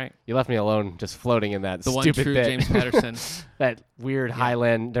 All right. you left me alone, just floating in that The one stupid true bit. James Patterson. That weird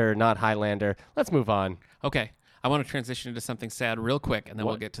Highlander, not Highlander. Let's move on. Okay. I want to transition into something sad real quick, and then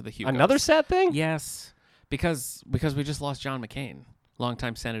we'll What? get to the Hugos. Another sad thing? Yes, because we just lost John McCain,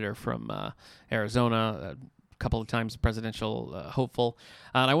 longtime senator from Arizona, a couple of times presidential hopeful.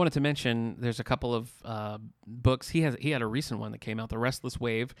 And I wanted to mention there's a couple of books. He had a recent one that came out, The Restless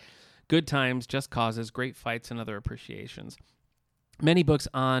Wave, Good Times, Just Causes, Great Fights, and Other Appreciations. Many books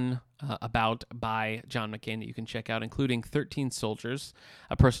on, about, by John McCain that you can check out, including 13 Soldiers,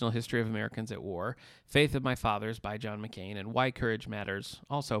 A Personal History of Americans at War, Faith of My Fathers by John McCain, and Why Courage Matters,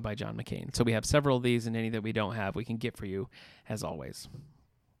 also by John McCain. So we have several of these, and any that we don't have, we can get for you, as always.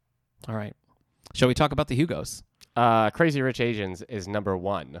 All right. Shall we talk about the Hugos? Crazy Rich Asians is number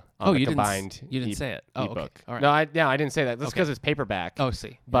 1 on the combined you didn't say it. Oh, ebook. okay. All right. No, I didn't say that. That's because it's paperback. Oh,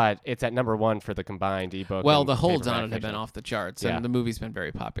 see. But it's at number 1 for the combined ebook. Well, and the holds paperback on it have been fiction. off the charts, Yeah. and the movie's been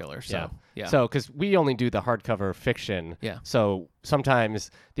very popular. So, yeah. So, because we only do the hardcover fiction. Yeah. So sometimes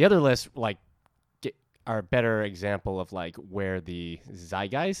the other lists are a better example of like where the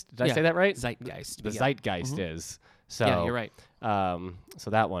zeitgeist. Did I say that right? Zeitgeist. The yeah. zeitgeist is. So Yeah, you're right. So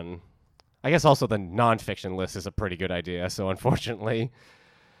that one. I guess also the nonfiction list is a pretty good idea. So unfortunately.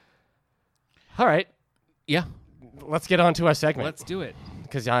 All right. Yeah. Let's get on to our segment. Let's do it.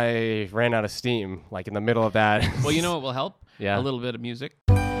 Because I ran out of steam like in the middle of that. Well, you know what will help? Yeah. A little bit of music.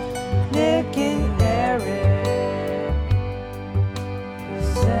 Nick and Eric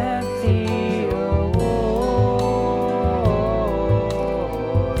present the awards.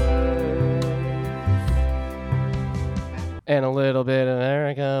 And a little bit of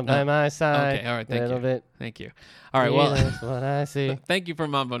America by my side. Okay, all right, thank little you. bit. Thank you. All right, well, That's what I see. thank you for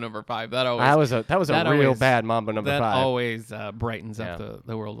Mambo number 5. That always That was a that real always- bad Mambo number that 5. always brightens up Yeah.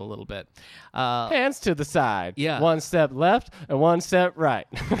 the world a little bit. Hands to the side. Yeah. One step left and one step right.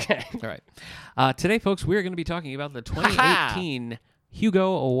 Okay. All right. Today, folks, we're going to be talking about the 2018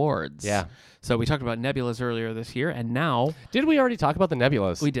 Hugo Awards. Yeah. So we talked about nebulas earlier this year, and now Did we already talk about the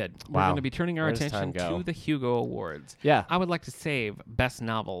nebulas? we did. We're Wow. going to be turning our Where does attention time go? to the Hugo Awards. Yeah. I would like to save Best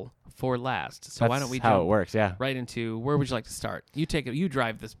Novel for last. So why That's don't we how jump it works? Yeah. right into where would you like to start? You take it. You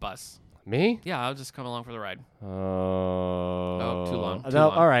drive this bus. Me? Yeah, I'll just come along for the ride. Oh. too long, too No,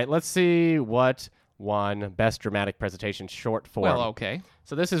 long. all right. Let's see what won Best Dramatic Presentation Short Form. Well, okay.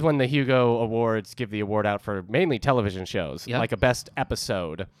 So this is when the Hugo Awards give the award out for mainly television shows, Yep. like a best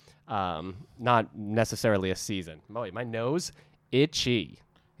episode, not necessarily a season. Boy, my nose itchy.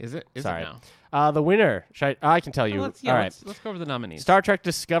 Is it? Is Sorry. it now? The winner, I can tell you. Well, All right. let's go over the nominees. Star Trek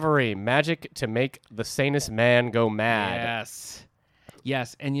Discovery, Magic to Make the Sanest Man Go Mad. Yes.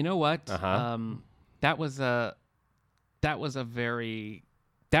 Yes, and you know what? Uh-huh. That was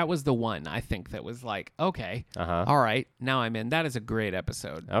the one I think that was like, okay, Uh-huh. all right, now I'm in. That is a great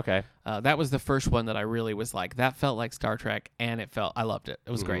episode. Okay. That was the first one that I really was like, that felt like Star Trek, and I loved it.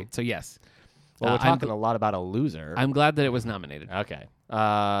 It was great. So yes. Well, we're I'm talking a lot about a loser. I'm glad that it was nominated. Okay.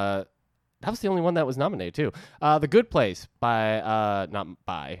 That was the only one that was nominated too. The Good Place by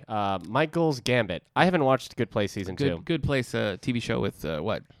Michael's Gambit. I haven't watched Good Place season 2. Good Place, TV show with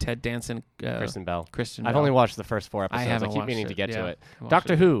Ted Danson, Kristen Bell. Christian. I've Bell. only watched the first 4 episodes. I haven't keep watched meaning it. to get to Yeah, it. I watched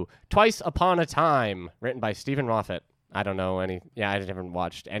Doctor it. Who, Twice Upon a Time, written by Stephen Moffat. I don't know any. Yeah, I haven't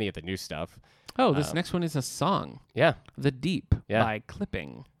watched any of the new stuff. Oh, this next one is a song, Yeah, "The Deep" Yeah. by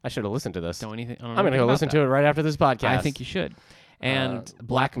Clipping. I should have listened to this. I don't I'm know gonna anything go about listen that. to it right after this podcast. I think you should. And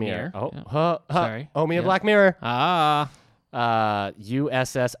Black Mirror. Oh, Yeah. Sorry. Oh, me a Yeah. Black Mirror. Ah.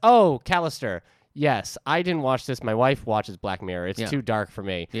 USS. Oh, Callister. Yes, I didn't watch this. My wife watches Black Mirror. It's Yeah. too dark for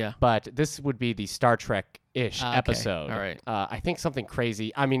me. Yeah. But this would be the Star Trek-ish Okay. episode. All right. I think something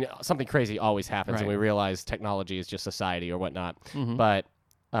crazy. I mean, something crazy always happens, and Right. we realize technology is just society or whatnot. Mhm. But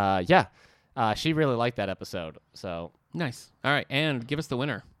yeah, she really liked that episode. So Nice. All right, and give us the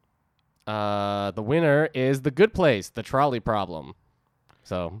winner. the winner is The Good Place, The Trolley Problem.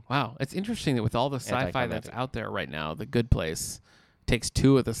 So Wow, it's interesting that with all the sci-fi that's Anticlimactic. out there right now, The Good Place takes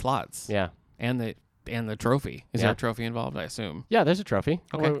 2 of the slots. yeah, And the trophy. Is Yeah. there a trophy involved? I assume. yeah. There's a trophy.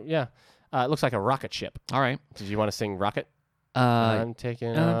 Okay. Or, yeah, it looks like a rocket ship. All right. Did you want to sing Rocket? I'm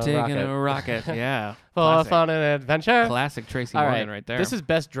taking taking rocket. a rocket. Yeah. For Classic. fun and adventure. Classic Tracy All Morgan right there. This is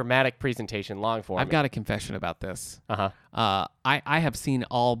best dramatic presentation, long form. I've got a confession about this. Uh-huh. I have seen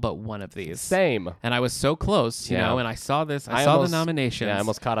all but one of these. Same. And I was so close, you Yeah. know, and I saw this. I I saw almost- the nominations. Yeah, I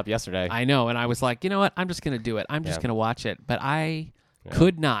almost caught up yesterday. I know, and I was like, you know what? I'm just going to do it. I'm just Yeah. going to watch it. But I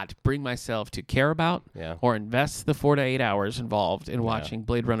could not bring myself to care about Yeah. or invest the 4 to 8 hours involved in watching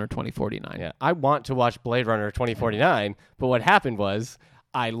Blade Runner 2049. Yeah, I want to watch Blade Runner 2049, but what happened was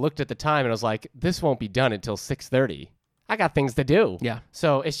I looked at the time and I was like, this won't be done until 6:30. I got things to do. Yeah.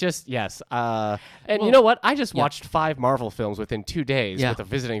 So it's just, yes. And Well, you know what? I just yeah. watched 5 Marvel films within 2 days Yeah. with a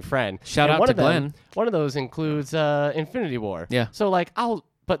visiting friend. Shout And out one to of them- Glenn. One of those includes Infinity War. Yeah. So like, the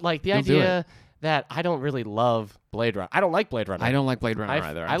You'll do idea that I don't really love Blade Runner. I don't like Blade Runner. I don't like Blade Runner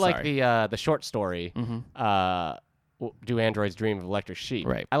either. I I'm like sorry. the short story. Do Androids Dream of Electric Sheep?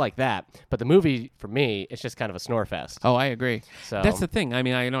 Right. I like that, but the movie for me, it's just kind of a snore fest. Oh, I agree. So That's the thing. I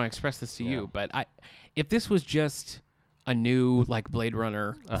mean, I know I expressed this to you, but if this was just a new like Blade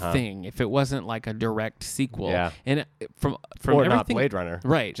Runner thing. If it wasn't like a direct sequel, Yeah. and from or everything, not Blade Runner,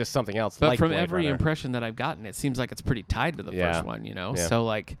 right? Just something else. But like from Blade every Runner. impression that I've gotten, it seems like it's pretty tied to the Yeah. first one. You know, Yeah. so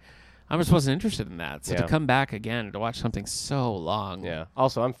like I just wasn't interested in that. So Yeah. to come back again and to watch something so long, Yeah.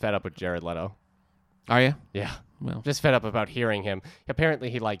 Also, I'm fed up with Jared Leto. are you? Yeah. Well, Just fed up about hearing him. Apparently,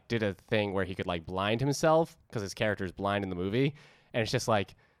 he like did a thing where he could like blind himself because his character is blind in the movie, and it's just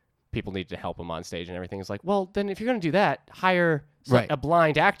like people need to help him on stage and everything. It's like, well, then if you're gonna do that, hire Right. a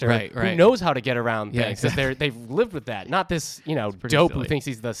blind actor Right, who right. knows how to get around Yeah, things. 'Cause they've lived with that, not this pretty dope silly. who thinks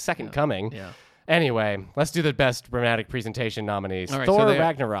he's the second coming. yeah. Anyway, let's do the best dramatic presentation nominees. All right, Thor so they-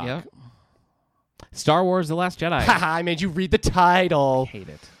 Ragnarok. Yep. Star Wars: The Last Jedi. Haha, I made you read the title. Hate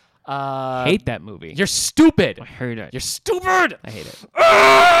it. Uh, Hate that movie. You're stupid. I hate it. You're stupid. I hate it.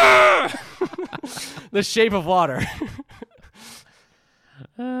 The Shape of Water.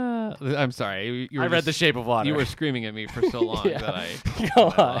 I'm sorry. You were I read just- The Shape of Water. You were screaming at me for so long Yeah. that I, Go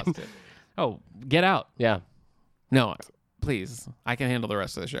that I on. lost it. Oh, Get Out. Yeah. No, please. I can handle the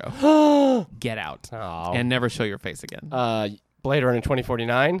rest of the show. Get Out. Oh. And never show your face again. Blade Runner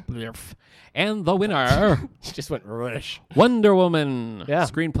 2049. Blurf. And the winner, She just went rush. Wonder Woman. Yeah.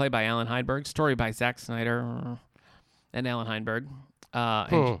 Screenplay by Alan Heinberg. Story by Zack Snyder and Alan Heinberg.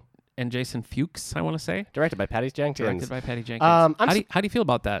 And Jason Fuchs, I want to say. Directed by Patty Jenkins. Directed by Patty Jenkins. I'm how do you feel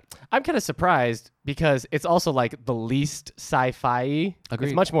about that? I'm kind of surprised because it's also like the least sci-fi. It's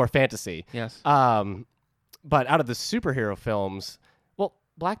Agreed. much more fantasy. Yes. But out of the superhero films, well,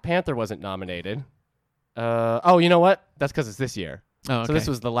 Black Panther wasn't nominated. Oh, you know what? That's because it's this year. Oh, okay. So this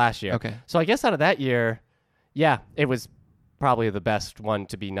was the last year. Okay. So I guess out of that year, yeah, it was probably the best one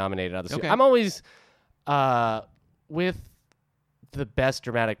to be nominated out of this Okay. year. I'm always with the best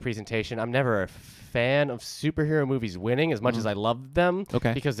dramatic presentation. I'm never a fan of superhero movies winning as much as I love them.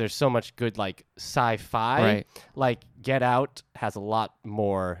 Okay. Because there's so much good like sci-fi. Right. Like Get Out has a lot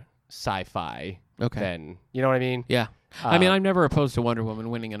more sci-fi Okay. than, you know what I mean? Yeah. I mean, I'm never opposed to Wonder Woman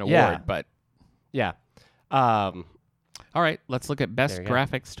winning an award, yeah. but Yeah. all right, let's look at best There you go.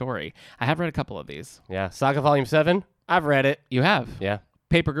 graphic story. I have read a couple of these. Yeah. Saga Volume 7. I've read it. You have? Yeah.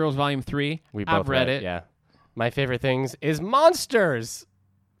 Paper Girls Volume 3. We both I've read it. Yeah. My favorite things is Monsters.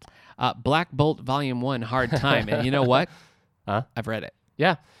 Black Bolt Volume 1, Hard Time. And you know what? Huh? I've read it.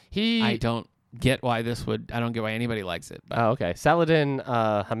 Yeah. I don't get why I don't get why anybody likes it. But Oh, okay. Saladin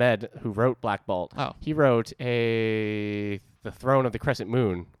Ahmed, who wrote Black Bolt, Oh. he wrote The Throne of the Crescent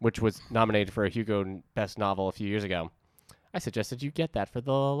Moon, which was nominated for a Hugo Best Novel a few years ago. I suggested you get that for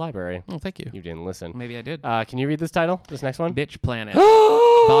the library. oh, thank you. You didn't listen. Maybe I did. Can you read this title? This next one? Bitch Planet.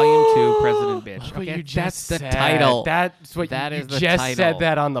 Volume 2, President Bitch. Look what Okay, you just that's the said. title. That's what That you is the just title. said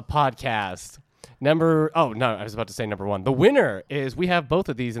that on the podcast. I was about to say number 1. The winner is, we have both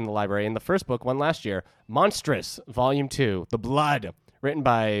of these in the library, and the first book won last year, Monstrous, Volume 2, The Blood, written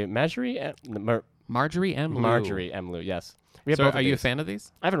by Marjorie M. Liu. Marjorie M. Liu, yes. We have So both of are you a these. fan of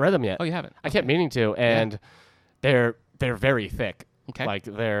these? I haven't read them yet. Oh, you haven't? I kept meaning to, and they're very thick. Okay. Like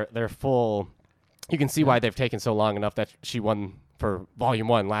they're full. You can see why they've taken so long enough that she won for Volume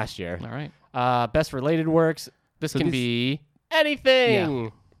 1 last year. All right. Best related works. This So can this- be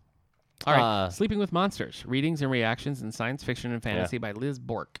anything. All right. Uh, Sleeping with Monsters. Readings and Reactions in Science Fiction and Fantasy by Liz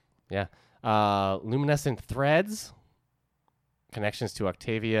Bork. Yeah. Luminescent Threads. Connections to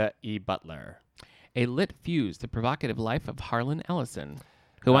Octavia E. Butler. A Lit Fuse, The Provocative Life of Harlan Ellison,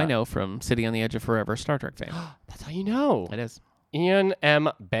 who I know from City on the Edge of Forever Star Trek fame. That's how you know. It is. Ian M.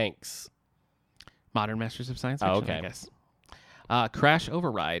 Banks. Modern Masters of Science Oh, Fiction, okay. I guess. Crash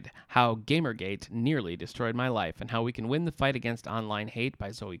Override, How Gamergate Nearly Destroyed My Life and How We Can Win the Fight Against Online Hate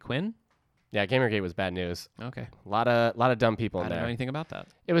by Zoe Quinn. Yeah, Gamergate was bad news. Okay. A lot of dumb people I in don't know there. anything about that.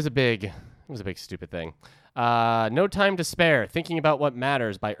 It was a big stupid thing. No Time to Spare, Thinking About What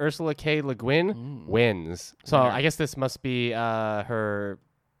Matters by Ursula K. Le Guin wins. So Winner. I guess this must be her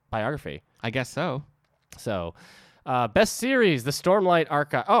biography. I guess so. So best series, The Stormlight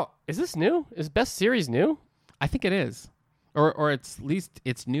Archive. Oh, is this new? Is best series new? I think it is. Or it's at least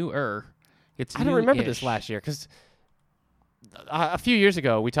it's newer. It's I don't remember this new-ish. last year because a few years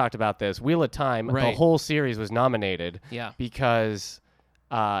ago we talked about this. Wheel of Time, the Right. whole series was nominated Yeah. because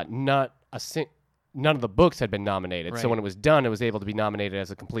none of the books had been nominated. So Right. when it was done, it was able to be nominated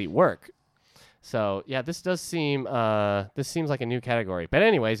as a complete work. So yeah, this seems like a new category. But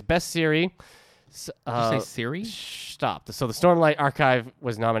anyways, best series. Did you say Siri? Stop. So the Stormlight Archive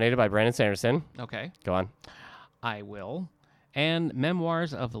was nominated by Brandon Sanderson. Okay. Go on. I will. And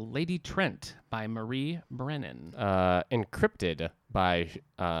Memoirs of Lady Trent by Marie Brennan. Encrypted by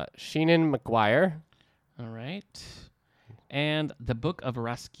Sheenan McGuire. All right. And The Book of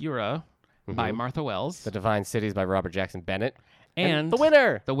Raskura by Martha Wells. The Divine Cities by Robert Jackson Bennett. And the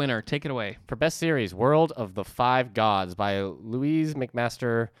winner The winner. Take it away. for Best Series, World of the Five Gods by Louise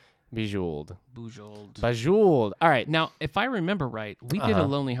McMaster Bejeweled. Bejeweled. All right. Now, if I remember right, we did a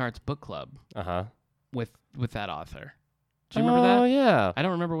Lonely Hearts book club Uh-huh. with that author. Do you remember Oh, that? yeah. I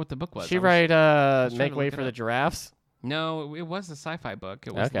don't remember what the book was. She I was- write trying Make to Way look it for the up. Giraffes? No, it was a sci-fi book.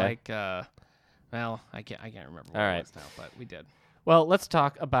 It was Okay. like, well, I can't remember what All it right. was now, but we did. Well, let's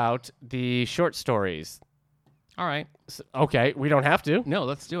talk about the short stories. All right. Okay, we don't have to. No,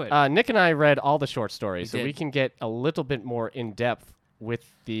 let's do it. Nick and I read all the short stories, We so we did. can get a little bit more in depth with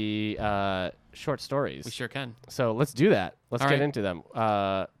the short stories. we sure can. So let's do that. Let's All get right. into them.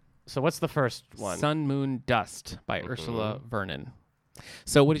 So what's the first one? Sun, Moon, Dust by Ursula Vernon.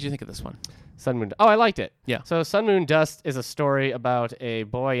 So what did you think of this one? Sun Moon. Oh, I liked it. Yeah. So Sun Moon Dust is a story about a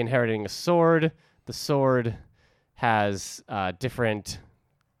boy inheriting a sword. The sword has different,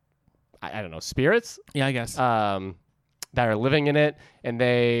 I don't know, spirits Yeah, I guess. that are living in it, and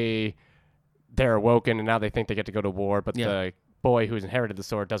they're awoken, and now they think they get to go to war. But Yeah. the boy who's inherited the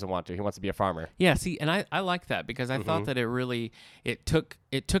sword doesn't want to. He wants to be a farmer. Yeah, see, and I like that because I thought that it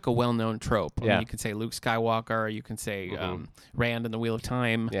took a well-known trope. I mean, Yeah. you could say Luke Skywalker, or you can say Rand and the Wheel of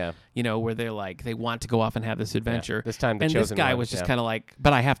Time. Yeah. You know, where they're like they want to go off and have this adventure. This time the and this chosen guy one, was just yeah. kind of like,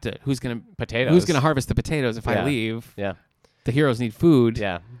 but I have to. Who's gonna Potatoes. harvest the potatoes if Yeah. I leave? Yeah. The heroes need food.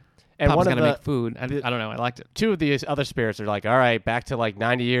 Yeah. And Papa's one of gotta the make food. I don't know. I liked it. two of the other spirits are like, all right, back to like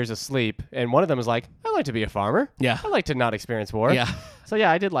 90 years of sleep. And one of them is like, I like to be a farmer. Yeah. I like to not experience war. Yeah. So yeah,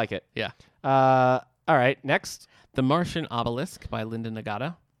 I did like it. Yeah. All right, next. The Martian Obelisk by Linda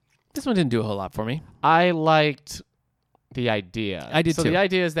Nagata. This one didn't do a whole lot for me. I liked the idea. I did so too. the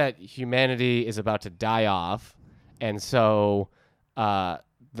idea is that humanity is about to die off. And so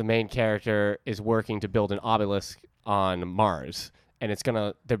the main character is working to build an obelisk on Mars. And it's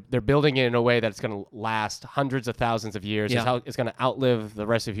they're building it in a way that it's gonna last hundreds of thousands of years. Yeah. It's gonna outlive the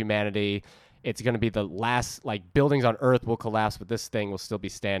rest of humanity. It's gonna be the last, like, buildings on Earth will collapse, but this thing will still be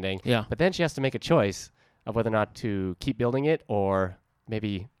standing. Yeah. But then she has to make a choice of whether or not to keep building it or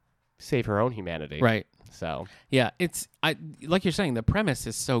maybe save her own humanity. Right. So Yeah. Like you're saying, the premise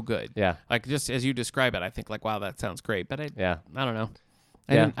is so good. yeah, Like just as you describe it, I think like, wow, that sounds great. But I don't know.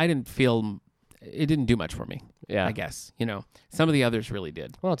 Yeah. I didn't feel it didn't do much for me. yeah. I guess some of the others really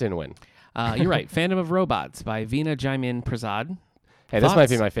did. Well, it didn't win. You're right. Phantom of Robots by Veena Jaimin Prasad. Hey, this might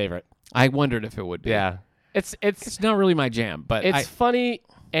be Thoughts? my favorite. I wondered if it would be. Yeah, it's It's not really my jam, but it's funny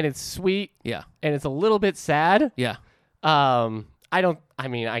and it's sweet yeah. and it's a little bit sad. Yeah.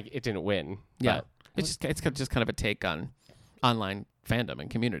 It didn't win. Yeah. but- It's just kind of a take on online fandom and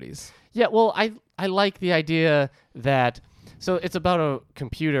communities. Yeah, well, I like the idea that so it's about a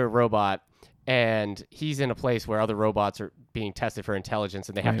computer robot and he's in a place where other robots are being tested for intelligence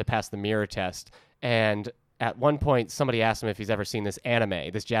and they have Right. to pass the mirror test. And at one point somebody asked him if he's ever seen this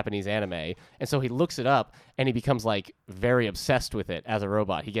Japanese anime, and so he looks it up and he becomes like very obsessed with it as a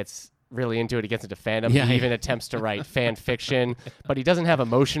robot. He gets really into it. He gets into fandom. Yeah, He yeah. even attempts to write fan fiction, but he doesn't have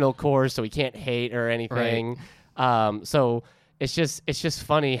emotional cores, so he can't hate or anything. So it's just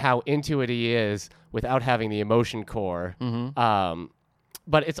funny how into it he is without having the emotion core. Mm-hmm.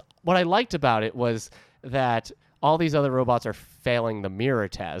 But it's what I liked about it was that all these other robots are failing the mirror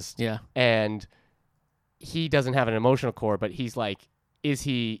test, Yeah. and he doesn't have an emotional core. But he's like,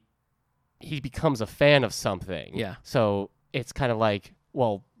 he becomes a fan of something. Yeah. So it's kind of like,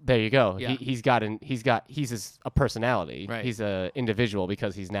 well, there you go. Yeah. He's a personality. Right. He's a individual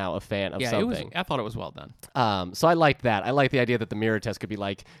because he's now a fan of Yeah. something. I thought it was well done. So I liked that. I like the idea that the mirror test could be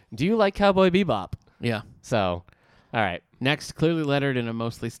like, do you like Cowboy Bebop? Yeah. So, all right. Next, Clearly Lettered in a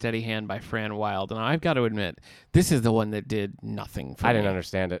Mostly Steady Hand by Fran Wilde. And I've got to admit, this is the one that did nothing for me. I didn't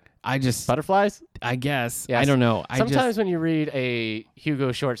understand it. I just, Butterflies? I guess. Yes. I don't know. Sometimes when you read a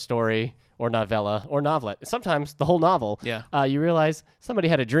Hugo short story or novella or novelette, sometimes the whole novel, Yeah. You realize somebody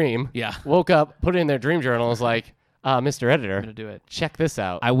had a dream, Yeah. woke up, put it in their dream journal, and was like, Mr. Editor, I'm going to do it. check this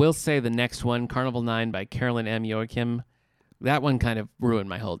out. I will say the next one, Carnival 9 by Carolyn M. Joachim, that one kind of ruined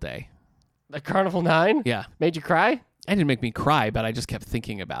my whole day. The Carnival 9? Yeah. Made you cry? It didn't make me cry, but I just kept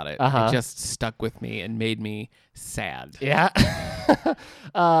thinking about it. Uh-huh. It just stuck with me and made me sad. Yeah.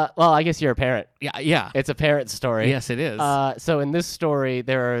 Well, I guess you're a parent. Yeah. Yeah. It's a parent story. Yes, it is. So in this story,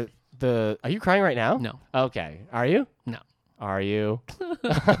 are you crying right now? No. Okay. Are you? No. Are you?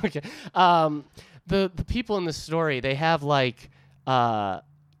 Okay. The people in the story, they have like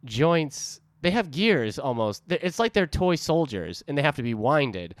joints. They have gears almost. It's like they're toy soldiers, and they have to be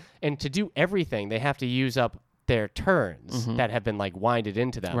winded. And to do everything, they have to use up their turns that have been like winded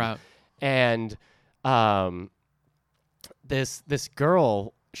into them. Right. And this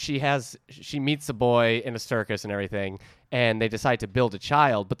girl she meets a boy in a circus and everything, and they decide to build a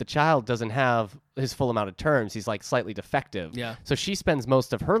child, but the child doesn't have his full amount of terms. He's like slightly defective. Yeah. So she spends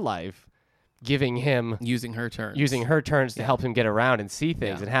most of her life giving him Using her turns. to help him get around and see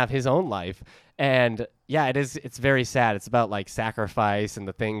things Yeah. and have his own life. And yeah, it's very sad. It's about like sacrifice and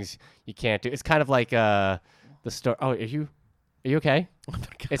the things you can't do. It's kind of like the story. Oh, are you okay? Oh my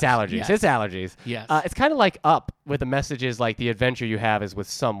gosh. It's allergies. Yes. It's allergies. Yes. It's kind of like Up, with the messages like the adventure you have is with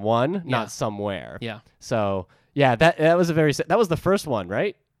someone, Yeah. not somewhere. Yeah. So yeah, that was that was the first one,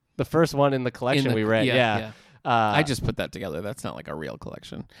 right? The first one in the collection we read. Yeah. I just put that together. That's not like a real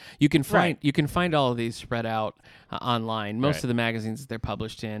collection. You can find all of these spread out online. Most Right. of the magazines that they're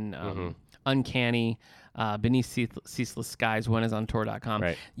published in, Uncanny, Beneath Ceaseless Skies. One is on Tor.com.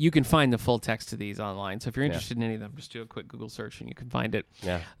 Right. You can find the full text to these online. So if you're interested in any of them, just do a quick Google search and you can find it.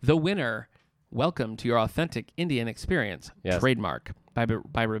 Yeah. The winner. Welcome to your authentic Indian experience. Yes. Trademark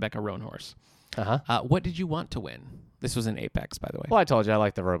by Rebecca Roanhorse. What did you want to win? This was in Apex, by the way. Well, I told you I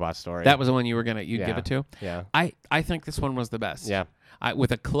like the robot story. That was the one you'd give Yeah. it to. Yeah. I think this one was the best. Yeah.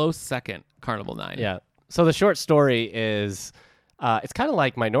 With a close second, Carnival 9. Yeah. So the short story is, it's kind of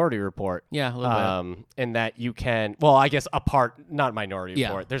like Minority Report. Yeah, a little bit. In that you can, I guess not Minority Yeah.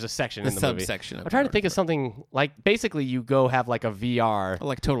 Report. There's a section The in the movie. subsection of I'm trying to Minority think of something like, basically you go have like a VR,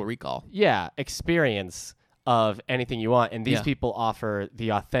 Like Total Recall. experience of anything you want, and these Yeah. people offer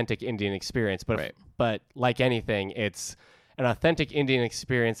the authentic Indian experience. But Right. but like anything, it's an authentic Indian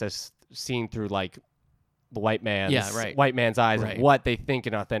experience that's seen through like the white man's white man's eyes Right. of what they think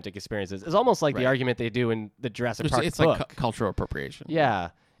an authentic experience is. It's almost like the Right. argument they do in the Jurassic Park It's book. like cultural appropriation. Yeah.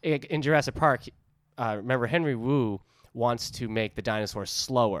 In Jurassic Park, remember Henry Wu wants to make the dinosaurs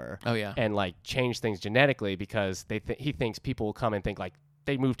slower. Oh, yeah. And like change things genetically because he thinks people will come and think like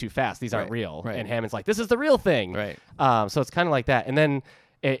they move too fast. These aren't Right, real. right. And Hammond's like, this is the real thing. Right. So it's kind of like that. And then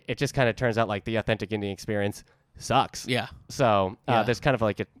it just kind of turns out like the authentic Indian experience sucks. Yeah. So Yeah. there's kind of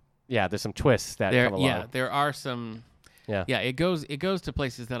like there's some twists that come along. There are some. Yeah. Yeah, it goes to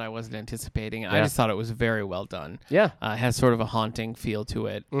places that I wasn't anticipating. I Yeah. just thought it was very well done. Yeah. It has sort of a haunting feel to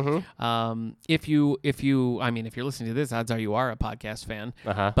it. Mm-hmm. If you're listening to this, odds are you are a podcast fan.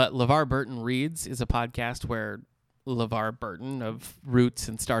 Uh-huh. But LeVar Burton Reads is a podcast where LeVar Burton of Roots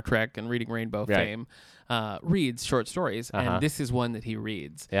and Star Trek and Reading Rainbow Right. fame reads short stories, Uh-huh. and this is one that he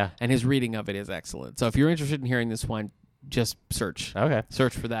reads. Yeah. And his reading of it is excellent. So if you're interested in hearing this one, just search Okay.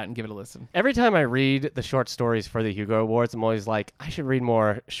 for that and give it a listen. Every time I read the short stories for the Hugo Awards, I'm always like, I should read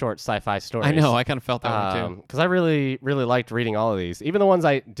more short sci-fi stories. I know. I kind of felt that one too. Because I really, really liked reading all of these. Even the ones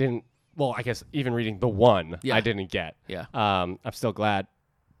I didn't, I guess even reading the one Yeah. I didn't get. Yeah. I'm still glad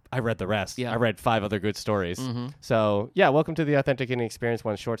I read the rest. Yeah. I read 5 other good stories. Mm-hmm. So, yeah, welcome to the Authentic Indian Experience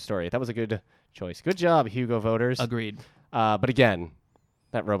one short story. That was a good choice. Good job, Hugo voters. Agreed. But again,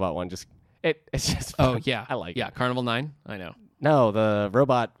 that robot one it's just Oh, fun. yeah. I like Yeah. it. Carnival 9. I know. No, the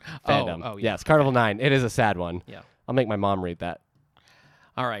robot fandom. oh, yeah. Yes, Carnival 9. It is a sad one. Yeah. I'll make my mom read that.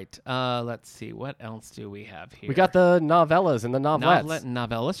 All right. Let's see. What else do we have here? We got the novellas and the novelettes. Novelette and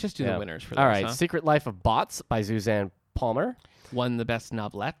novella. Let's just do Yeah. the winners for All those, right. huh? Secret Life of Bots by Suzanne Palmer. Won the best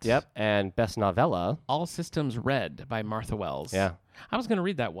novelette. Yep. And Best Novella. All Systems Red by Martha Wells. Yeah. I was going to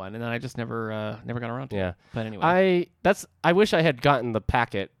read that one, and then I just never got around to Yeah. it. But anyway. I wish I had gotten the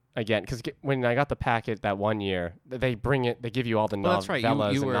packet again, because when I got the packet that one year, they give you all the Well, that's right. You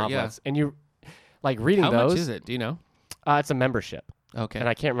novellas were- and yeah. novelettes. And you, like, reading How those. much is it? Do you know? It's a membership. Okay. And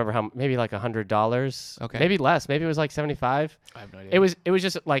I can't remember how, maybe like $100. Okay. Maybe less. Maybe it was like 75. I have no idea. It was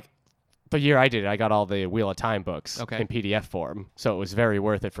just like the year I did it, I got all the Wheel of Time books Okay. in PDF form. So it was very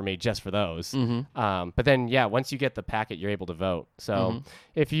worth it for me just for those. Mm-hmm. But then, once you get the packet, you're able to vote. So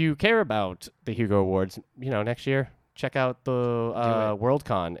if you care about the Hugo Awards, next year, check out the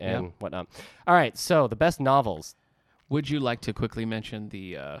WorldCon and whatnot. All right. So the best novels. Would you like to quickly mention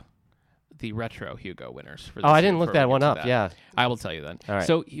the retro Hugo winners for this I year didn't look before we that get one to up. that? Yeah. I will tell you then. All right.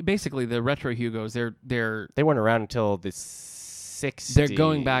 So basically, the retro Hugos, they're They weren't around until the 60s.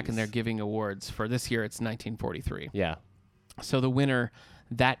 going back and they're giving awards for this year. It's 1943. Yeah. So the winner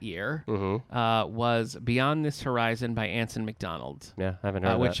that year Mm-hmm. was Beyond This Horizon by Anson McDonald, Yeah. I haven't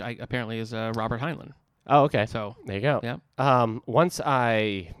heard of which that. apparently is Robert Heinlein. Oh, okay. So There you go. yeah. Once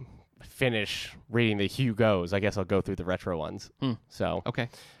I finish reading the Hugos, I guess I'll go through the retro ones. So, Okay.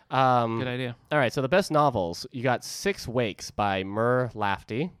 um, Good idea. all right. So the best novels, you got Six Wakes by Mur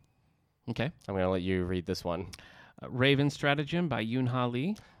Lafty. Okay. I'm going to let you read this one. Raven Stratagem by Yoon Ha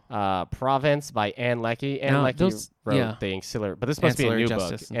Lee. Province by Anne Leckie. Anne Now, Leckie those- wrote yeah. the Ancillary, but this must be a Ancillary new Justice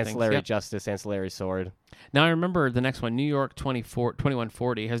book. and things, Ancillary yep. Justice, Ancillary Sword. Now I remember the next one, New York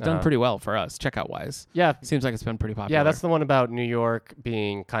 2140, has done Uh-huh. pretty well for us. Checkout wise, Yeah, seems like it's been pretty popular. yeah, that's the one about New York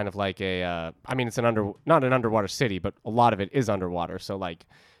being kind of like a. I mean, it's not an underwater city, but a lot of it is underwater. So like,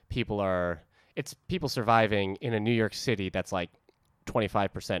 it's people surviving in a New York City that's like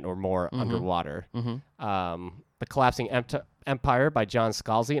 25% or more underwater. The Collapsing Empire by John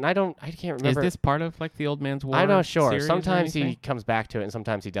Scalzi, and I can't Is remember. this part of like the Old Man's War? I'm not sure. series or Sometimes he anything? comes back to it, and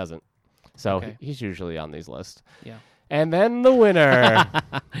sometimes he doesn't. So Okay. he's usually on these lists. Yeah. And then the winner.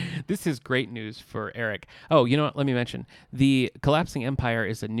 This is great news for Eric. Oh, you know what? Let me mention. The Collapsing Empire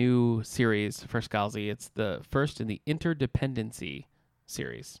is a new series for Scalzi. It's the first in the Interdependency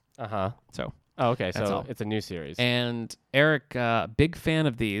series. Uh-huh. So, Oh, okay. That's So all. it's a new series. and Eric, big fan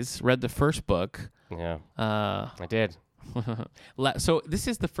of these, read the first book. Yeah, Uh, I did. so this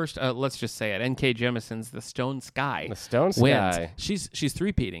is the first, let's just say it, N.K. Jemison's The Stone Sky. The Stone wins. Sky. She's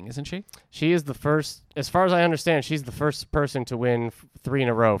three-peating, isn't she? She is the first, as far as I understand, she's the first person to win 3 in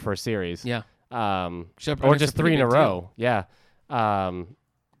a row for a series. Yeah. Or it's just a 3 pretty in a big row. deal. Yeah.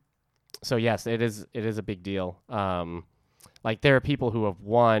 So yes, it is a big deal. Like there are people who have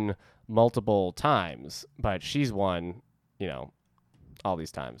won multiple times, but she's won, all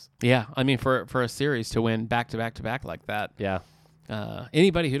these times. Yeah. I mean, for a series to win back to back to back like that, Yeah.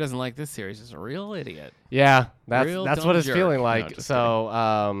 anybody who doesn't like this series is a real idiot. Yeah, Real that's dumb what it's jerk. feeling No, like. just So,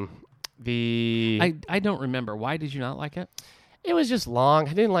 I don't remember. Why did you not like it? it was just long.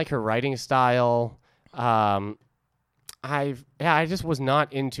 I didn't like her writing style. I just was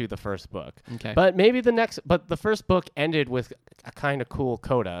not into the first book. Okay. But maybe but the first book ended with a kind of cool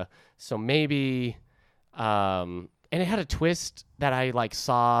coda. So maybe, and it had a twist that I like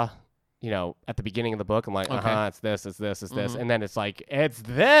saw, at the beginning of the book. I'm like, Okay. it's this, it's this, it's this. Mhm. And then it's like, it's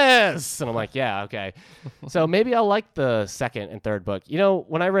this. And I'm like, yeah, okay. So maybe I'll like the second and third book.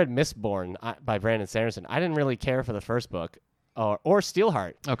 When I read Mistborn by Brandon Sanderson, I didn't really care for the first book or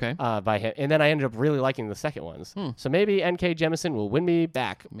Steelheart. Okay. By him, and then I ended up really liking the second ones. Hmm. So maybe N.K. Jemisin will win me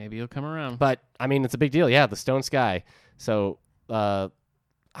back. Maybe you'll come around. But I mean, it's a big deal. Yeah, the Stone Sky. So I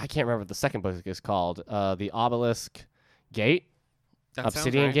can't remember what the second book is called. The Obelisk Gate, That sounds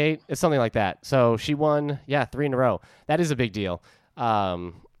Obsidian right. Gate. It's something like that. So she won. Yeah, 3 in a row. That is a big deal.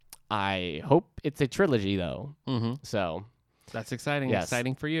 I hope it's a trilogy though. Mm-hmm. So That's exciting. Yes.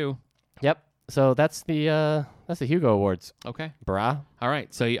 Exciting for you. yep. So that's the Hugo Awards, Okay. brah. All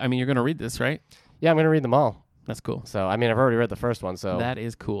right. So you're going to read this, right? Yeah, I'm gonna read them all. That's cool. So I mean, I've already read the first one. So That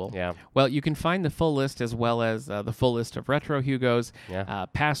is cool. yeah, Well, you can find the full list as well as the full list of retro Hugos, yeah.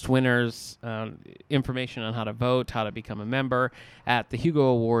 past winners, information on how to vote, how to become a member at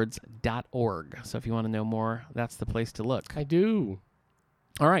thehugooawards.org. So if you want to know more, that's the place to look. I do.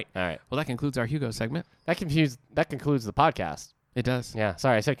 All right. All right. Well, that concludes our Hugo segment. That concludes the podcast. It does. Yeah.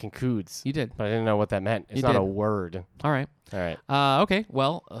 Sorry, I said concludes, You did. but I didn't know what that meant. It's You not did. a word. All right. All right. Okay.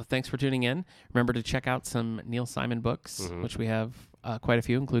 Well, thanks for tuning in. Remember to check out some Neil Simon books, Mhm. which we have quite a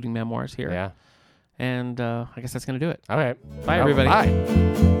few, including memoirs here. Yeah. And I guess that's going to do it. All right. Bye, everybody.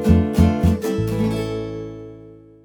 Bye.